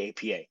go to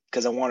AAPA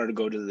because I wanted to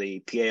go to the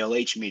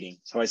PALH meeting.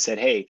 So I said,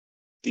 hey,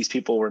 these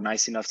people were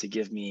nice enough to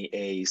give me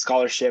a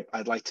scholarship.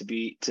 I'd like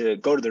to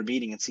go to their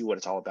meeting and see what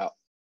it's all about.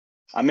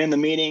 I'm in the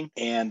meeting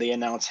and they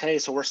announce, hey,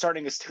 so we're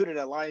starting a student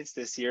alliance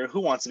this year. Who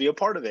wants to be a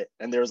part of it?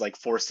 And there was like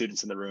 4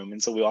 students in the room.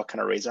 And so we all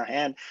kind of raise our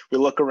hand. We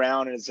look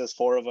around and it's just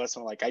 4 of us.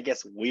 And we're like, I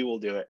guess we will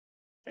do it.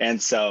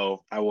 And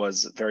so I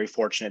was very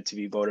fortunate to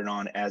be voted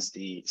on as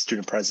the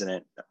student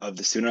president of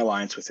the Student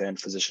Alliance within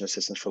Physician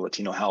Assistants for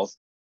Latino Health.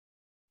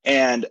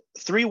 And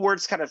 3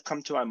 words kind of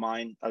come to my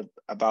mind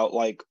about,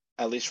 like,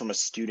 at least from a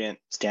student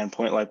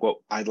standpoint, like what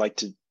I'd like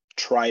to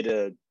try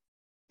to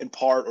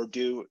impart or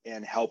do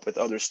and help with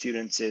other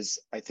students is,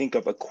 I think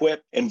of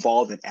equip,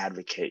 involve, and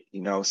advocate,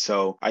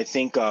 So I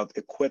think of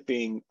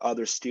equipping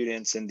other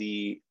students in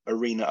the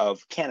arena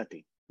of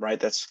Canopy, right?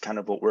 That's kind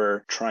of what we're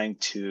trying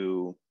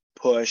to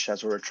push,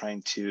 as we're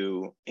trying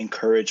to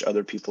encourage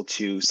other people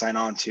to sign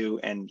on to.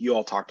 And you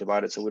all talked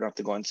about it, so we don't have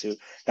to go into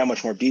that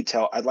much more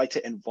detail. I'd like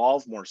to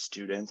involve more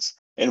students,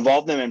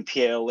 involve them in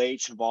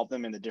PALH, involve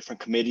them in the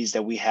different committees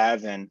that we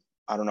have. And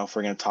I don't know if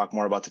we're going to talk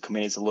more about the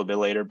committees a little bit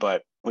later,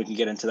 but we can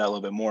get into that a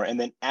little bit more. And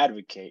then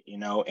advocate,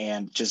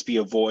 and just be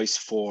a voice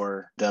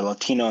for the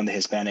Latino and the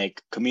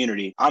Hispanic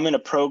community. I'm in a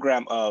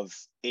program of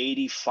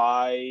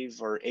 85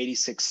 or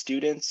 86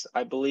 students,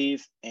 I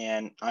believe,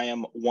 and I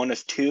am one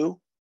of 2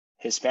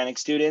 Hispanic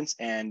students.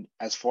 And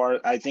as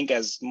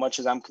much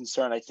as I'm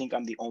concerned, I think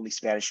I'm the only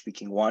Spanish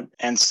speaking one.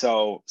 And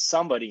so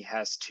somebody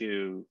has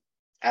to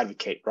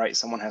advocate, right?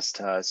 Someone has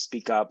to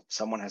speak up.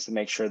 Someone has to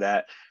make sure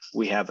that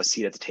we have a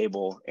seat at the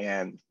table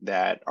and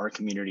that our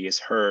community is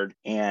heard.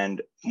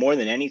 And more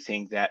than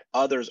anything, that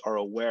others are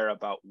aware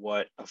about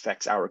what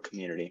affects our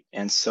community.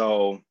 And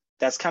so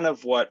that's kind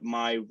of what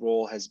my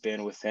role has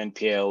been within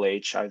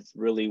PALH. I've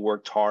really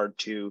worked hard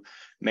to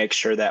make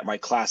sure that my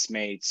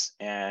classmates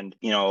and,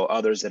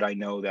 others that I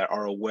know that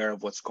are aware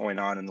of what's going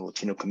on in the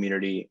Latino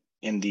community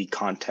in the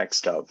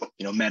context of,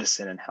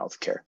 medicine and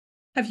healthcare.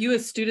 Have you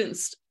as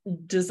students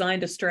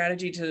designed a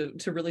strategy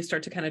to really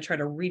start to kind of try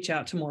to reach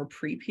out to more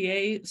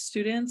pre-PA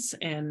students,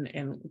 and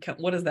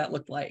what does that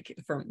look like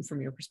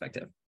from your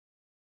perspective?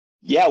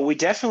 Yeah, we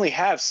definitely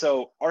have.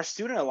 So our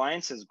student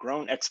alliance has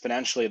grown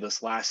exponentially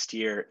this last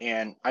year.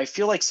 And I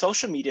feel like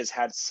social media has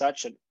had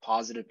such a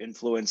positive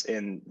influence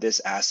in this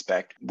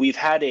aspect. We've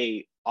had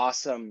a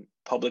awesome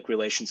public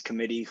relations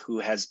committee who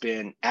has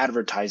been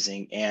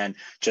advertising and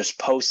just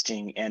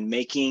posting and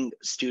making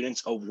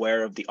students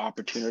aware of the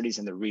opportunities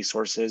and the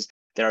resources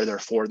that are there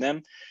for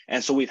them.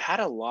 And so we've had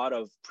a lot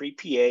of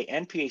pre-PA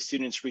and PA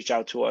students reach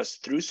out to us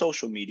through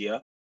social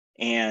media,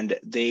 and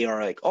they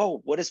are like,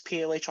 oh, what is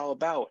PLH all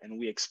about? And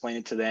we explain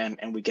it to them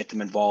and we get them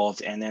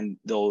involved, and then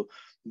they'll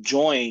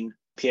join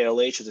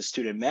PLH as a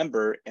student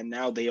member, and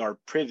now they are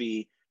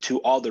privy to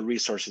all the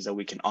resources that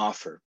we can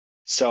offer.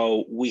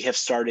 So we have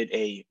started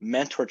a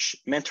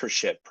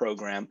mentorship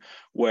program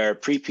where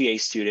pre-PA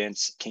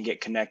students can get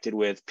connected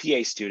with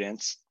PA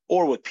students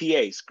or with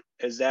PAs.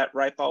 Is that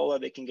right, Paola?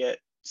 They can get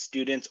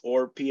students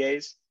or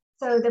PAs?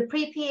 So the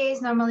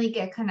pre-PAs normally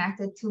get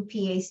connected to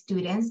PA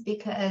students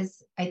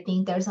because I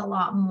think there's a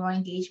lot more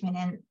engagement,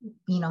 and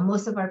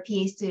most of our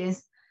PA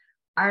students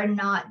are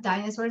not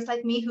dinosaurs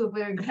like me who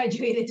were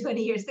graduated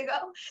 20 years ago.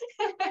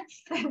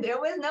 And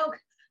there was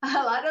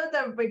a lot of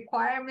the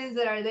requirements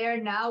that are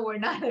there now were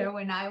not there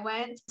when I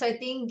went. So I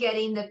think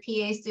getting the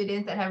PA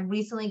students that have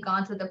recently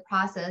gone through the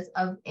process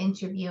of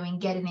interviewing,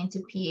 getting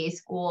into PA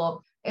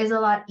school is a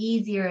lot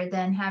easier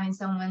than having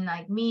someone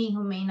like me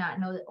who may not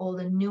know all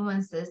the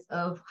nuances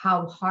of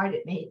how hard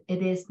it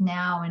is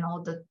now and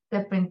all the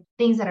different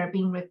things that are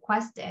being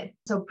requested.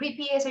 So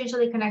pre-PAs are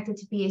usually connected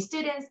to PA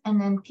students,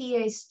 and then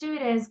PA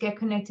students get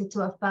connected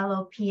to a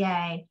fellow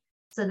PA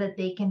so that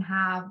they can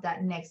have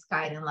that next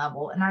guiding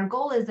level. And our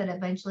goal is that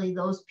eventually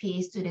those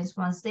PA students,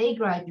 once they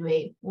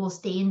graduate, will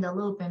stay in the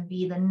loop and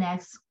be the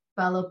next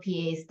fellow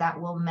PAs that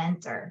will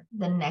mentor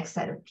the next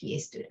set of PA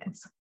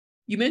students.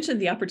 You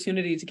mentioned the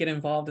opportunity to get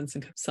involved in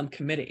some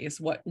committees.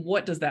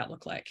 What does that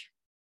look like?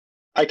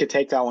 I could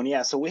take that one.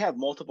 Yeah. So we have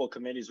multiple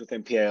committees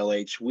within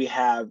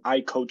PLH.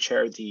 I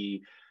co-chair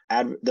the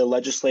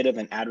Legislative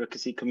and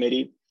Advocacy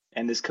Committee.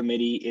 And this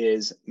committee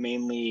is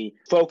mainly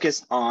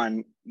focused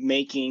on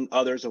making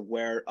others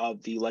aware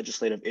of the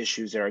legislative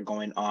issues that are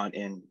going on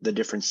in the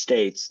different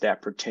states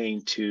that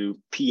pertain to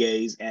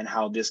PAs and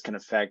how this can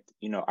affect,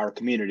 our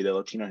community, the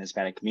Latino and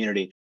Hispanic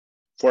community.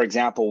 For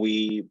example,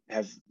 we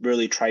have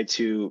really tried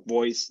to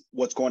voice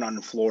what's going on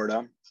in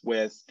Florida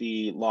with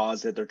the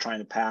laws that they're trying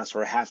to pass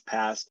or have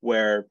passed,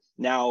 where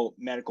now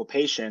medical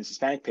patients,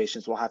 Hispanic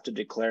patients, will have to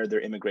declare their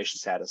immigration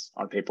status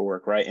on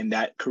paperwork, right? And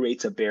that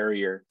creates a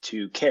barrier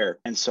to care.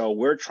 And so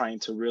we're trying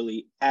to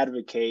really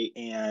advocate,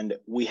 and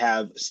we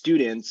have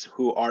students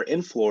who are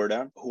in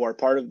Florida who are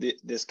part of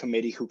this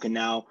committee who can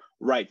now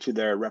write to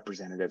their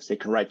representatives, they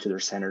can write to their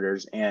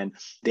senators, and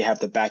they have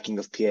the backing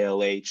of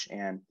PLH.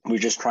 And we're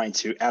just trying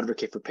to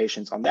advocate for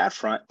patients on that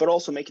front, but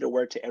also make it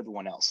aware to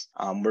everyone else.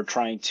 We're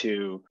trying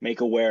to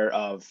make aware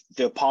of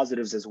the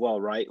positives as well,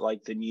 right?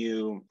 Like the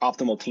new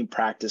optimal team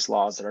practice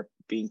laws that are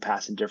being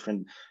passed in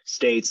different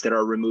states that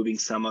are removing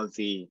some of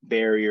the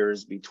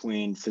barriers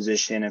between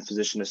physician and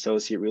physician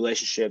associate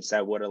relationships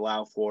that would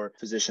allow for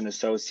physician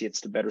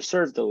associates to better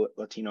serve the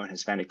Latino and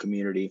Hispanic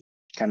community,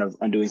 kind of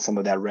undoing some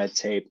of that red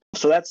tape.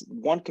 So that's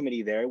one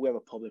committee there. We have a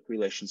public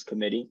relations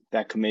committee.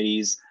 That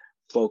committee's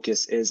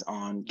focus is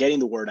on getting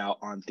the word out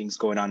on things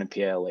going on in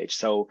PLH.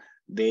 So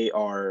they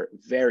are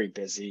very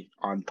busy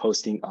on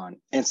posting on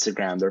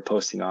Instagram. They're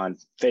posting on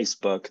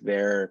Facebook.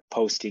 They're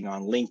posting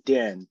on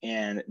LinkedIn.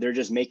 And they're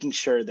just making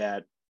sure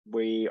that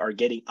we are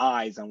getting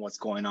eyes on what's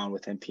going on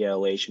within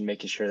PLH and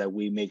making sure that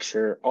we make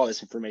sure all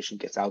this information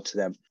gets out to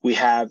them. We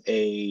have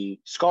a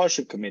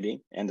scholarship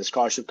committee, and the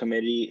scholarship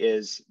committee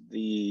is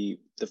the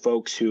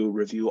folks who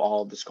review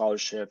all of the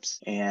scholarships,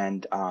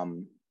 and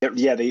they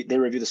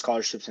review the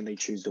scholarships and they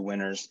choose the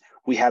winners.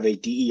 We have a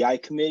DEI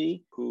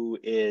committee who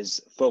is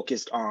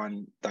focused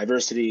on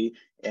diversity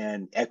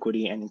and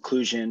equity and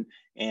inclusion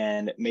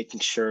and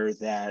making sure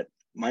that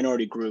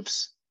minority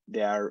groups,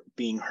 they are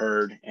being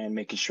heard and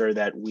making sure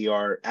that we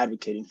are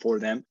advocating for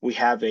them. We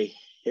have a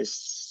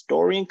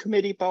historian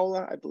committee,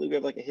 Paola. I believe we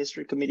have like a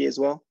history committee as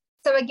well.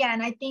 So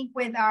again, I think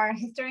with our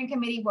historian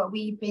committee, what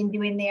we've been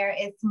doing there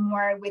is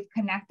more with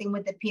connecting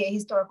with the PA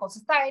Historical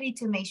Society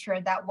to make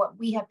sure that what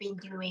we have been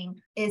doing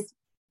is,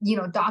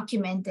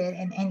 documented,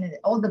 and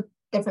all the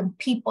different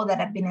people that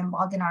have been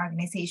involved in our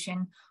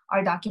organization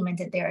are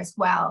documented there as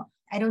well.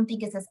 I don't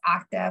think it's as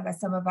active as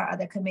some of our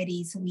other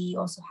committees. We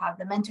also have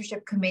the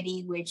mentorship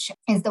committee, which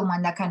is the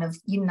one that kind of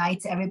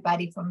unites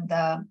everybody from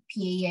the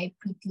PAA,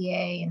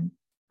 pre-PA, and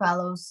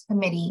fellows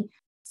committee.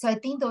 So I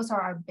think those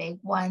are our big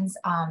ones.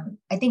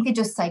 I think it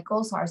just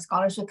cycles. So our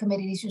scholarship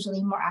committee is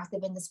usually more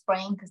active in the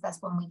spring because that's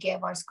when we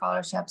give our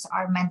scholarships.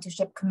 Our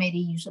mentorship committee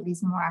usually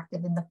is more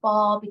active in the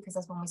fall because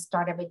that's when we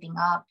start everything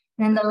up.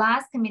 And then the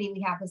last committee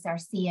we have is our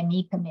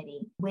CME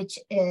committee, which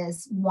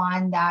is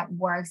one that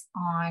works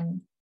on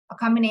a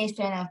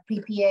combination of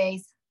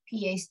pre-PAs,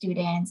 PA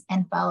students,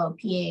 and fellow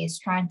PAs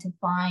trying to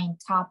find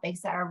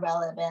topics that are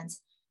relevant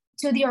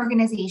to the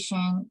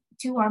organization,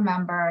 to our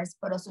members,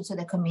 but also to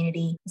the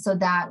community so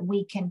that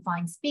we can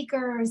find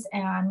speakers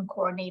and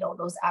coordinate all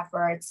those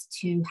efforts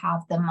to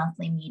have the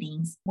monthly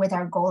meetings with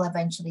our goal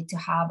eventually to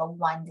have a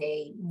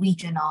one-day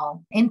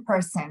regional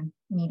in-person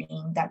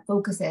meeting that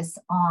focuses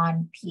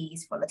on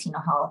PAs for Latino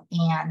health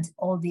and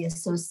all the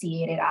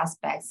associated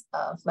aspects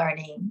of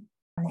learning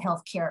and the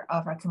healthcare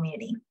of our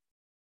community.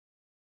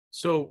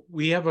 So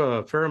we have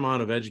a fair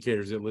amount of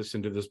educators that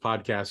listen to this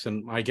podcast.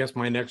 And I guess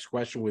my next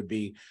question would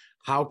be,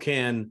 how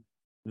can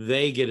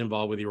they get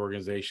involved with the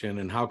organization,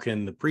 and how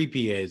can the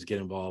pre-PAs get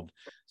involved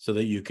so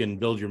that you can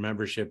build your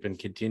membership and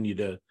continue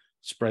to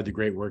spread the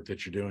great work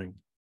that you're doing?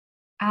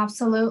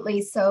 Absolutely.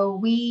 So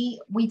we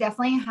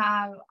definitely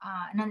have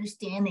an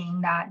understanding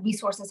that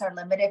resources are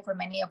limited for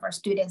many of our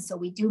students. So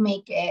we do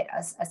make it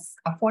as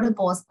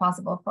affordable as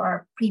possible for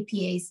our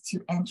pre-PAs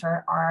to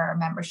enter our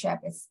membership.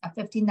 It's a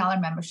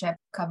 $15 membership,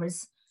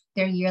 covers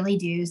their yearly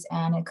dues,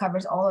 and it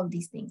covers all of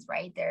these things,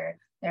 right? Their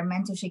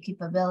mentorship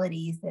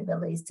capabilities, the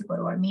abilities to go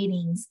to our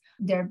meetings,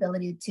 their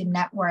ability to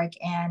network.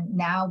 And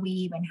now we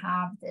even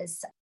have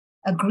this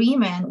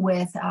agreement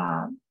with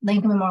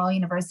Lincoln Memorial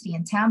University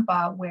in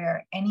Tampa,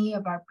 where any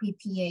of our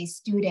pre-PA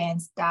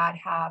students that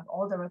have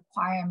all the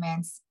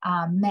requirements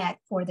met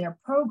for their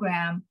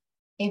program,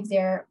 if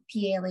they're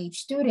PALH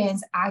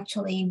students,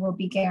 actually will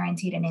be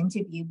guaranteed an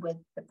interview with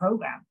the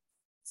program.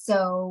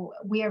 So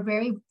we are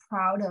very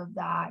proud of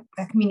that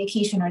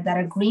communication or that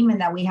agreement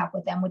that we have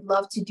with them. We'd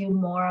love to do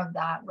more of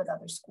that with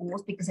other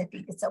schools because I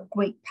think it's a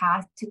great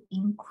path to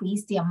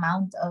increase the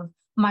amount of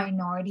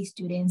minority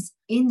students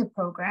in the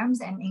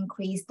programs and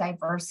increase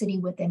diversity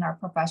within our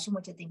profession,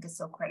 which I think is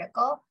so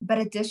critical. But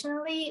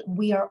additionally,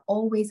 we are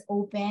always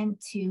open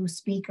to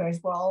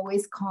speakers. We're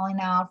always calling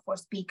out for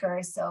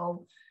speakers.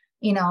 So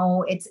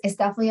it's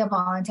definitely a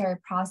voluntary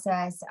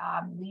process.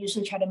 We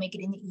usually try to make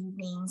it in the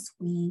evenings.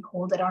 We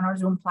hold it on our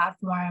Zoom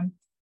platform.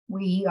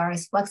 We are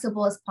as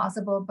flexible as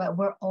possible, but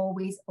we're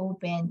always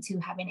open to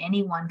having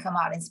anyone come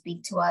out and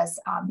speak to us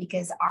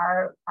because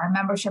our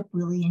membership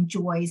really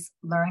enjoys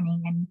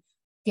learning and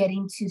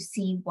getting to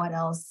see what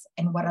else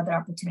and what other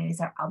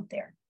opportunities are out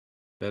there.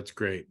 That's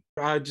great.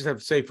 I just have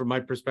to say, from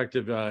my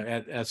perspective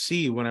at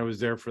SC, when I was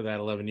there for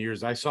that 11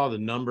 years, I saw the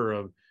number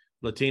of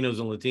Latinos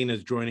and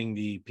Latinas joining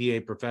the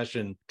PA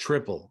profession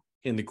triple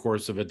in the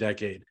course of a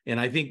decade. And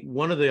I think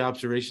one of the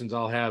observations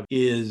I'll have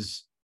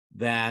is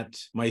that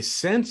my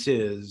sense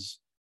is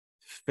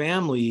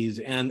families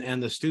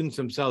and the students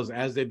themselves,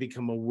 as they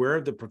become aware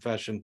of the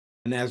profession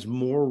and as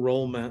more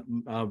role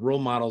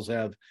models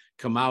have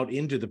come out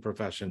into the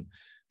profession,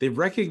 they've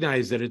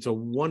recognized that it's a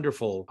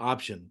wonderful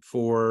option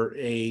for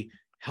a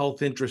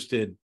health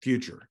interested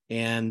future.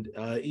 And,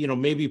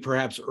 maybe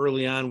perhaps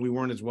early on we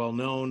weren't as well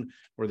known,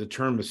 or the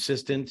term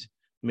assistant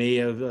may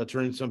have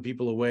turned some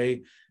people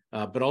away.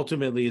 But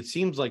ultimately, it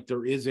seems like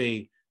there is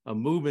a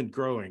movement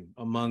growing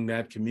among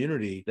that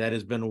community that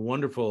has been a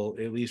wonderful,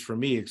 at least for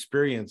me,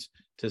 experience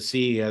to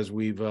see as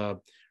we've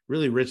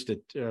really reached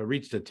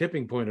a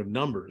tipping point of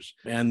numbers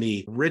and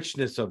the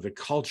richness of the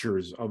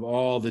cultures of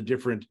all the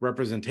different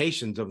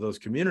representations of those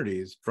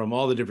communities from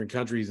all the different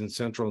countries in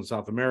Central and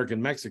South America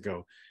and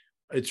Mexico.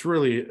 It's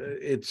really,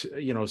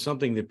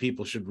 something that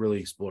people should really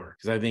explore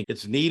because I think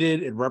it's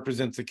needed. It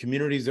represents the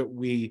communities that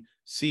we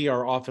see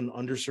are often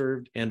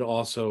underserved, and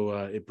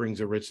also it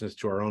brings a richness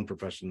to our own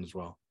profession as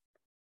well.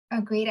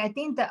 Agreed. I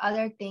think the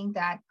other thing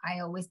that I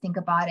always think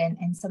about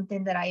and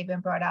something that I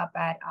even brought up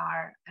at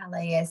our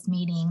LAS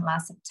meeting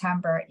last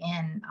September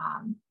in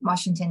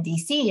Washington,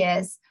 D.C.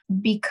 is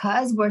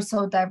because we're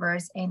so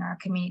diverse in our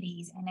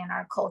communities and in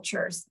our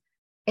cultures,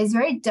 it's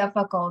very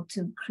difficult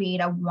to create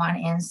a one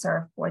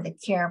answer for the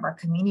care of our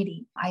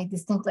community. I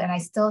distinctly, and I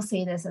still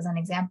say this as an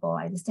example,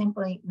 I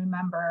distinctly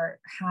remember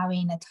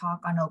having a talk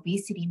on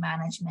obesity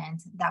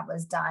management that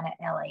was done at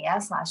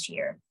LAS last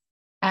year.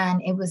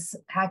 And it was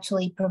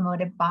actually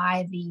promoted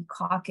by the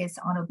caucus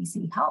on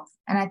obesity health.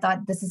 And I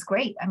thought, this is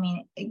great. I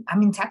mean,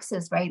 I'm in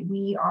Texas, right?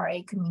 We are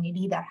a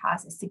community that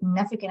has a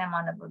significant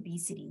amount of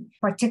obesity,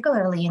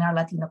 particularly in our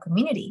Latino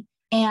community.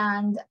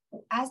 And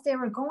as they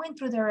were going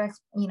through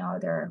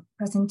their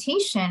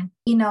presentation,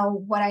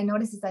 what I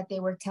noticed is that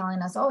they were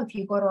telling us, if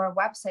you go to our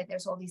website,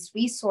 there's all these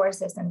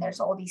resources and there's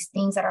all these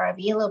things that are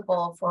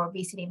available for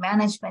obesity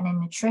management and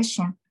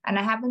nutrition. And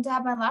I happened to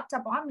have my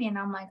laptop on me and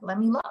I'm like, let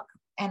me look.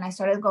 And I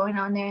started going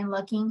on there and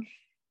looking.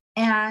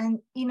 And,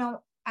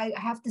 I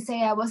have to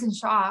say I wasn't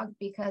shocked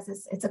because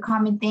it's a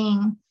common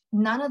thing.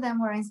 None of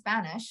them were in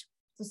Spanish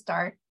to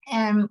start.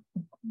 And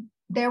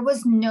there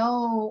was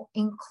no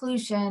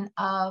inclusion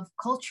of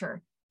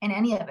culture in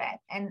any of it.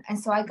 And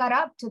so I got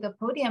up to the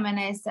podium and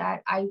I said,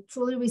 I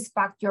truly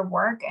respect your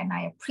work and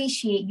I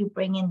appreciate you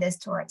bringing this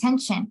to our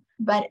attention.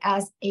 But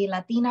as a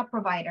Latina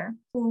provider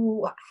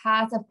who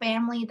has a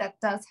family that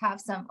does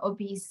have some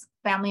obese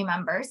family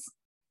members,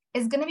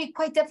 it's going to be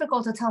quite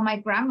difficult to tell my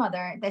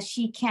grandmother that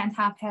she can't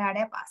have her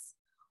arepas,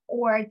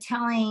 or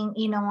telling,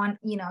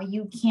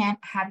 you can't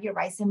have your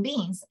rice and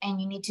beans and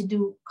you need to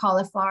do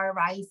cauliflower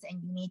rice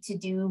and you need to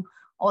do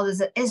all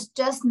this. It's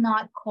just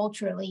not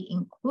culturally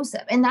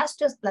inclusive. And that's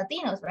just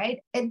Latinos, right?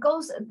 It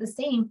goes the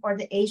same for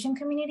the Asian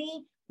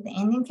community, the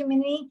Indian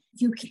community.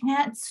 You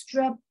can't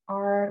strip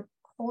our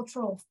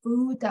cultural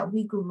food that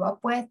we grew up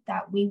with,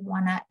 that we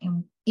want to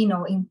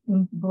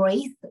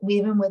embrace.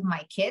 Even with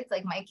my kids,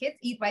 like my kids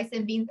eat rice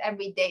and beans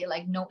every day,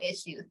 like no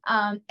issues.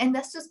 And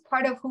that's just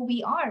part of who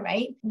we are,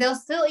 right? They'll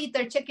still eat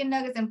their chicken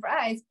nuggets and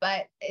fries,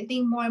 but I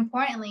think more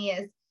importantly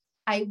is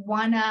I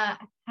want to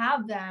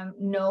have them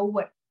know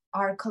what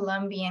our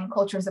Colombian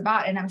culture is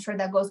about. And I'm sure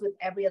that goes with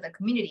every other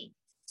community.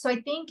 So I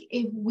think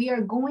if we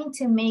are going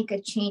to make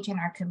a change in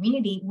our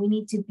community, we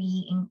need to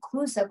be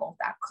inclusive of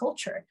that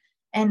culture,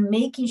 and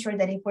making sure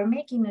that if we're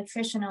making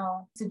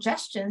nutritional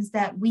suggestions,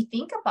 that we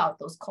think about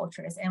those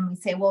cultures and we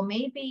say, well,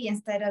 maybe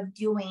instead of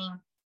doing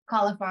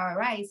cauliflower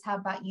rice, how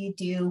about you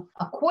do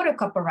a quarter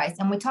cup of rice?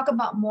 And we talk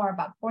about more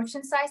about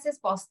portion sizes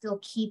while still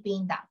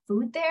keeping that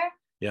food there.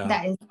 Yeah.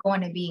 That is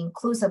going to be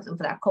inclusive of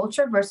that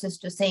culture versus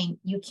just saying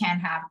you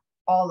can't have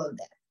all of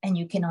this and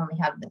you can only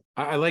have this.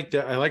 I like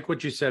that. I like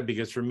what you said,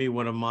 because for me,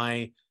 one of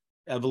my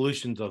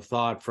evolutions of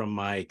thought from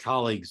my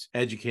colleagues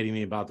educating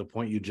me about the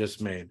point you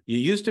just made. It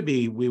used to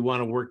be, we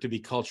want to work to be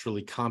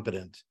culturally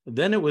competent.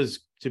 Then it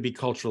was to be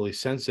culturally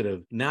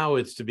sensitive. Now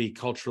it's to be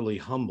culturally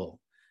humble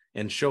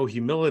and show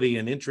humility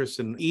and interest.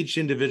 And each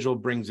individual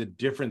brings a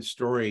different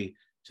story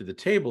to the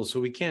table. So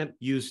we can't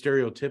use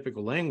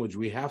stereotypical language.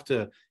 We have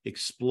to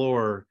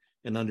explore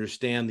and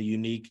understand the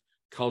unique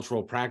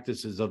cultural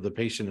practices of the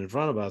patient in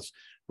front of us,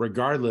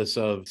 regardless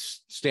of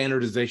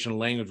standardization of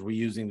language we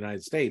use in the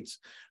United States,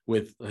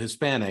 with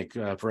Hispanic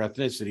for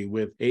ethnicity,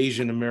 with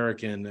Asian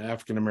American,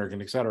 African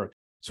American, et cetera.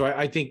 So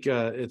I think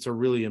it's a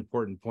really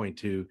important point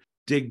to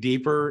dig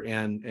deeper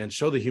and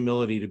show the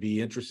humility to be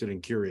interested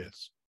and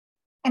curious.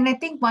 And I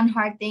think one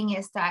hard thing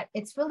is that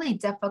it's really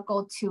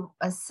difficult to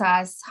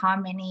assess how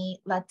many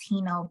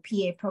Latino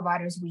PA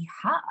providers we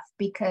have,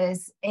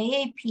 because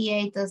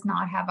AAPA does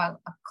not have a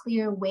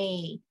clear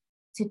way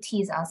to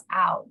tease us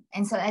out.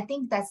 And so I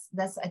think that's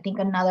I think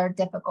another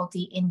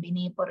difficulty in being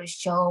able to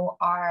show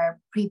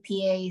our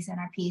pre-PAs and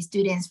our PA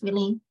students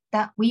really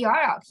that we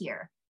are out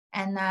here,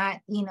 and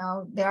that,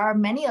 there are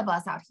many of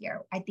us out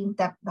here. I think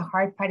that the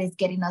hard part is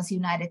getting us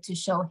united to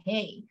show,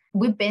 hey,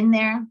 we've been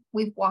there,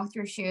 we've walked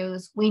your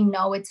shoes, we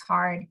know it's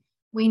hard.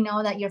 We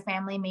know that your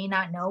family may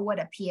not know what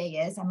a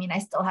PA is. I mean, I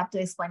still have to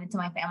explain it to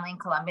my family in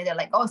Colombia. They're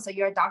like, oh, so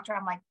you're a doctor?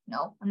 I'm like,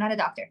 no, I'm not a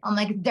doctor. I'm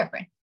like, it's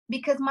different.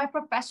 Because my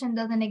profession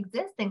doesn't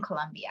exist in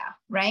Colombia,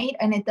 right?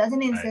 And it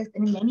doesn't exist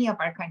in many of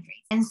our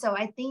countries. And so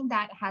I think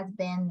that has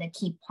been the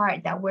key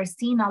part, that we're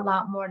seeing a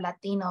lot more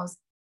Latinos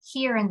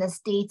here in the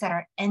States that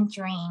are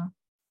entering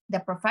the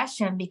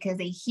profession because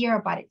they hear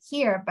about it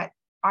here, but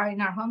are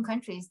in our home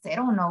countries, they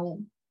don't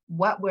know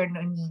what we're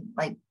doing,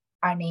 like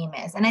our name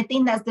is. And I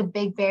think that's the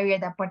big barrier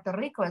that Puerto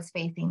Rico is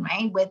facing,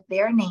 right? With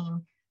their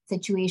name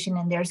situation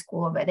in their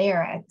school over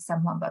there at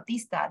San Juan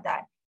Bautista,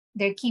 that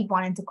they keep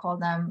wanting to call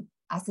them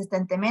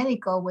asistente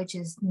médico, which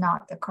is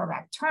not the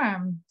correct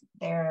term.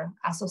 They're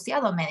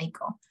asociado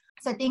médico.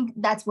 So I think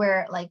that's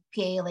where like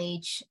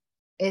PALH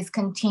is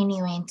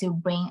continuing to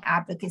bring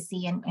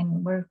advocacy, and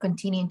we're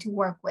continuing to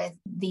work with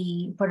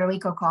the Puerto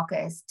Rico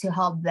caucus to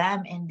help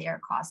them in their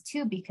cause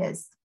too,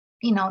 because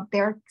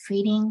they're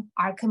treating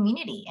our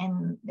community,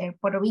 and their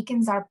Puerto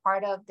Ricans are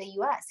part of the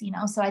US,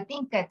 so I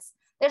think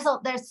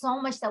there's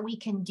so much that we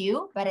can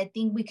do, but I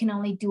think we can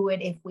only do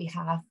it if we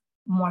have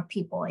more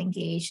people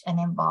engaged and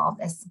involved,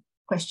 as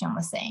Christian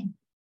was saying.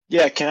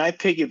 Yeah, can I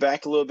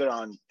piggyback a little bit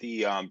on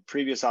the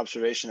previous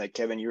observation that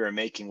Kevin, you were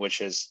making,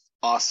 which is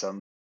awesome.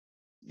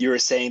 You were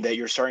saying that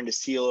you're starting to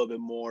see a little bit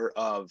more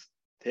of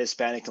the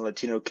Hispanic and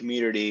Latino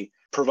community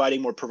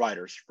providing more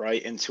providers,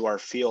 right, into our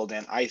field.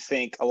 And I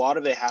think a lot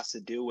of it has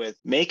to do with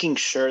making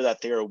sure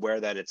that they're aware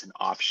that it's an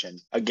option.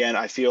 Again,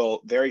 I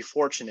feel very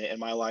fortunate in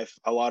my life.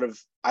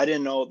 I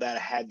didn't know that I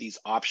had these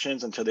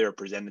options until they were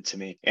presented to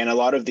me. And a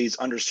lot of these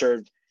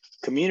underserved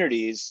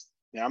communities,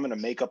 I'm going to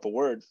make up a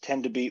word,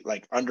 tend to be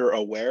like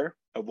under-aware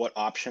of what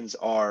options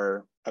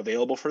are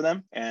available for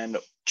them and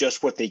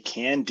just what they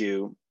can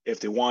do if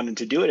they wanted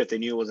to do it, if they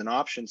knew it was an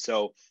option.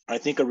 So I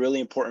think a really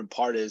important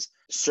part is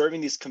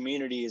serving these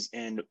communities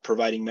and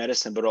providing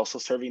medicine, but also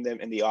serving them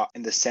in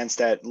the sense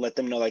that let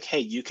them know, like, hey,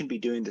 you can be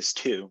doing this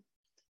too.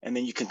 And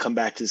then you can come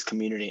back to this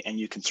community and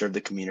you can serve the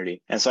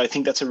community. And so I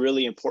think that's a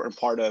really important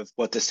part of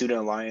what the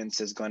Student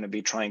Alliance is going to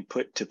be trying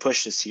to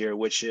push this year,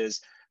 which is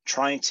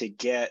trying to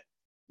get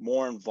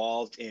more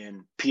involved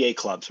in PA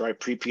clubs, right?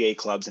 Pre-PA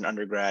clubs and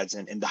undergrads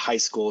and in the high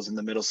schools and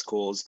the middle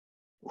schools,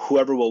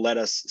 whoever will let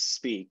us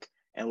speak,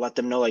 and let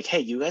them know, like, hey,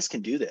 you guys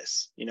can do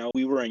this.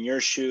 We were in your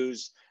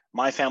shoes.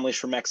 My family's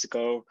from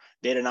Mexico.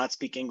 They did not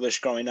speak English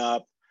growing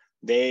up.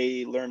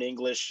 They learned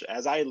English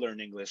as I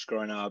learned English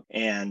growing up.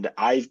 And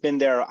I've been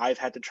there. I've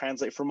had to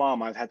translate for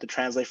mom. I've had to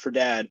translate for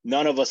dad.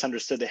 None of us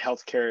understood the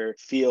healthcare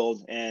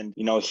field. And,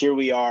 here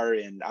we are.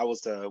 And I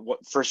was the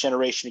first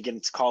generation to get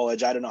into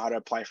college. I don't know how to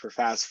apply for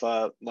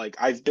FAFSA. Like,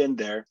 I've been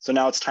there. So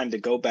now it's time to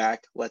go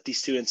back, let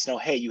these students know,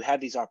 hey, you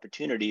have these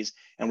opportunities,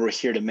 and we're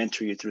here to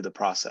mentor you through the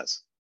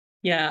process.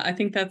 Yeah, I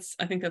think that's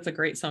a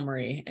great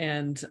summary.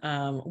 And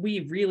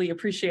we really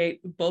appreciate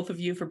both of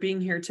you for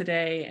being here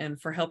today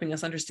and for helping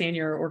us understand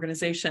your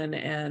organization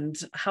and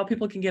how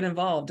people can get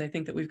involved. I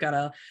think that we've got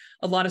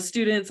a lot of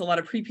students, a lot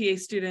of pre-PA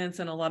students,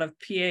 and a lot of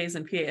PAs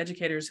and PA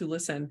educators who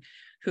listen,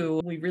 who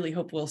we really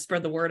hope will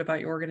spread the word about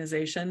your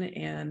organization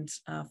and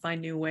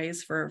find new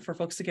ways for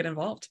folks to get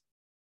involved.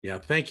 Yeah,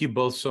 thank you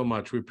both so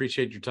much. We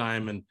appreciate your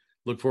time and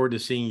look forward to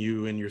seeing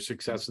you and your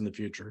success in the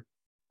future.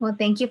 Well,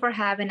 thank you for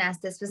having us.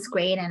 This was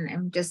great.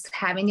 And just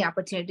having the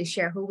opportunity to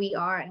share who we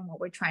are and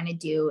what we're trying to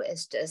do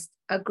is just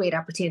a great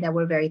opportunity that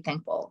we're very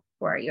thankful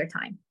for your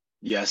time.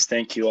 Yes,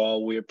 thank you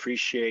all. We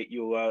appreciate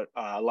you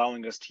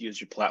allowing us to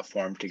use your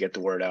platform to get the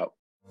word out.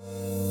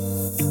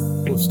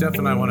 Well, Steph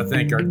and I want to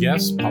thank our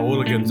guests,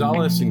 Paola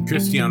Gonzalez and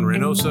Christian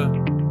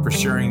Reynosa, for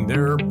sharing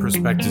their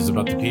perspectives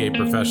about the PA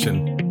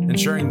profession and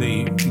sharing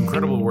the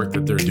incredible work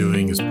that they're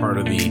doing as part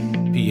of the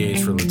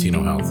PAs for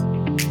Latino Health.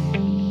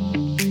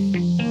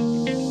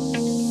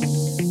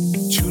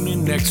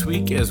 Next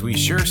week as we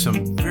share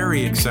some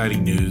very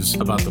exciting news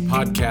about the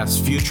podcast's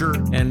future,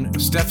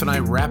 and Steph and I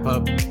wrap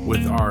up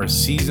with our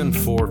season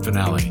 4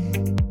 finale.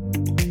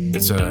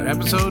 It's an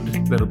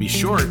episode that'll be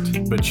short,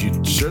 but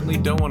you certainly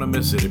don't want to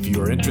miss it if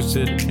you are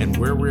interested in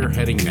where we're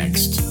heading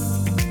next.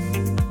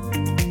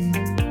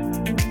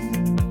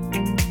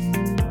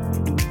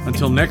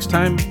 Until next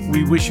time,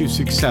 we wish you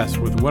success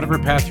with whatever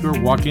path you are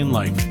walking in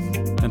life,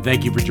 and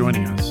thank you for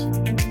joining us.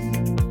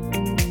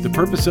 The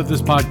purpose of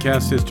this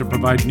podcast is to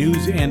provide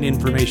news and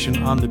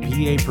information on the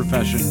PA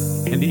profession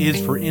and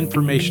is for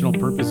informational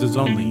purposes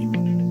only.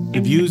 The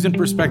views and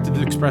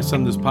perspectives expressed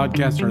on this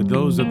podcast are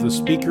those of the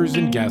speakers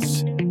and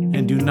guests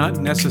and do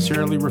not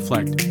necessarily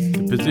reflect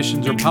the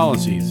positions or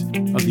policies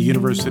of the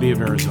University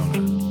of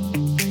Arizona.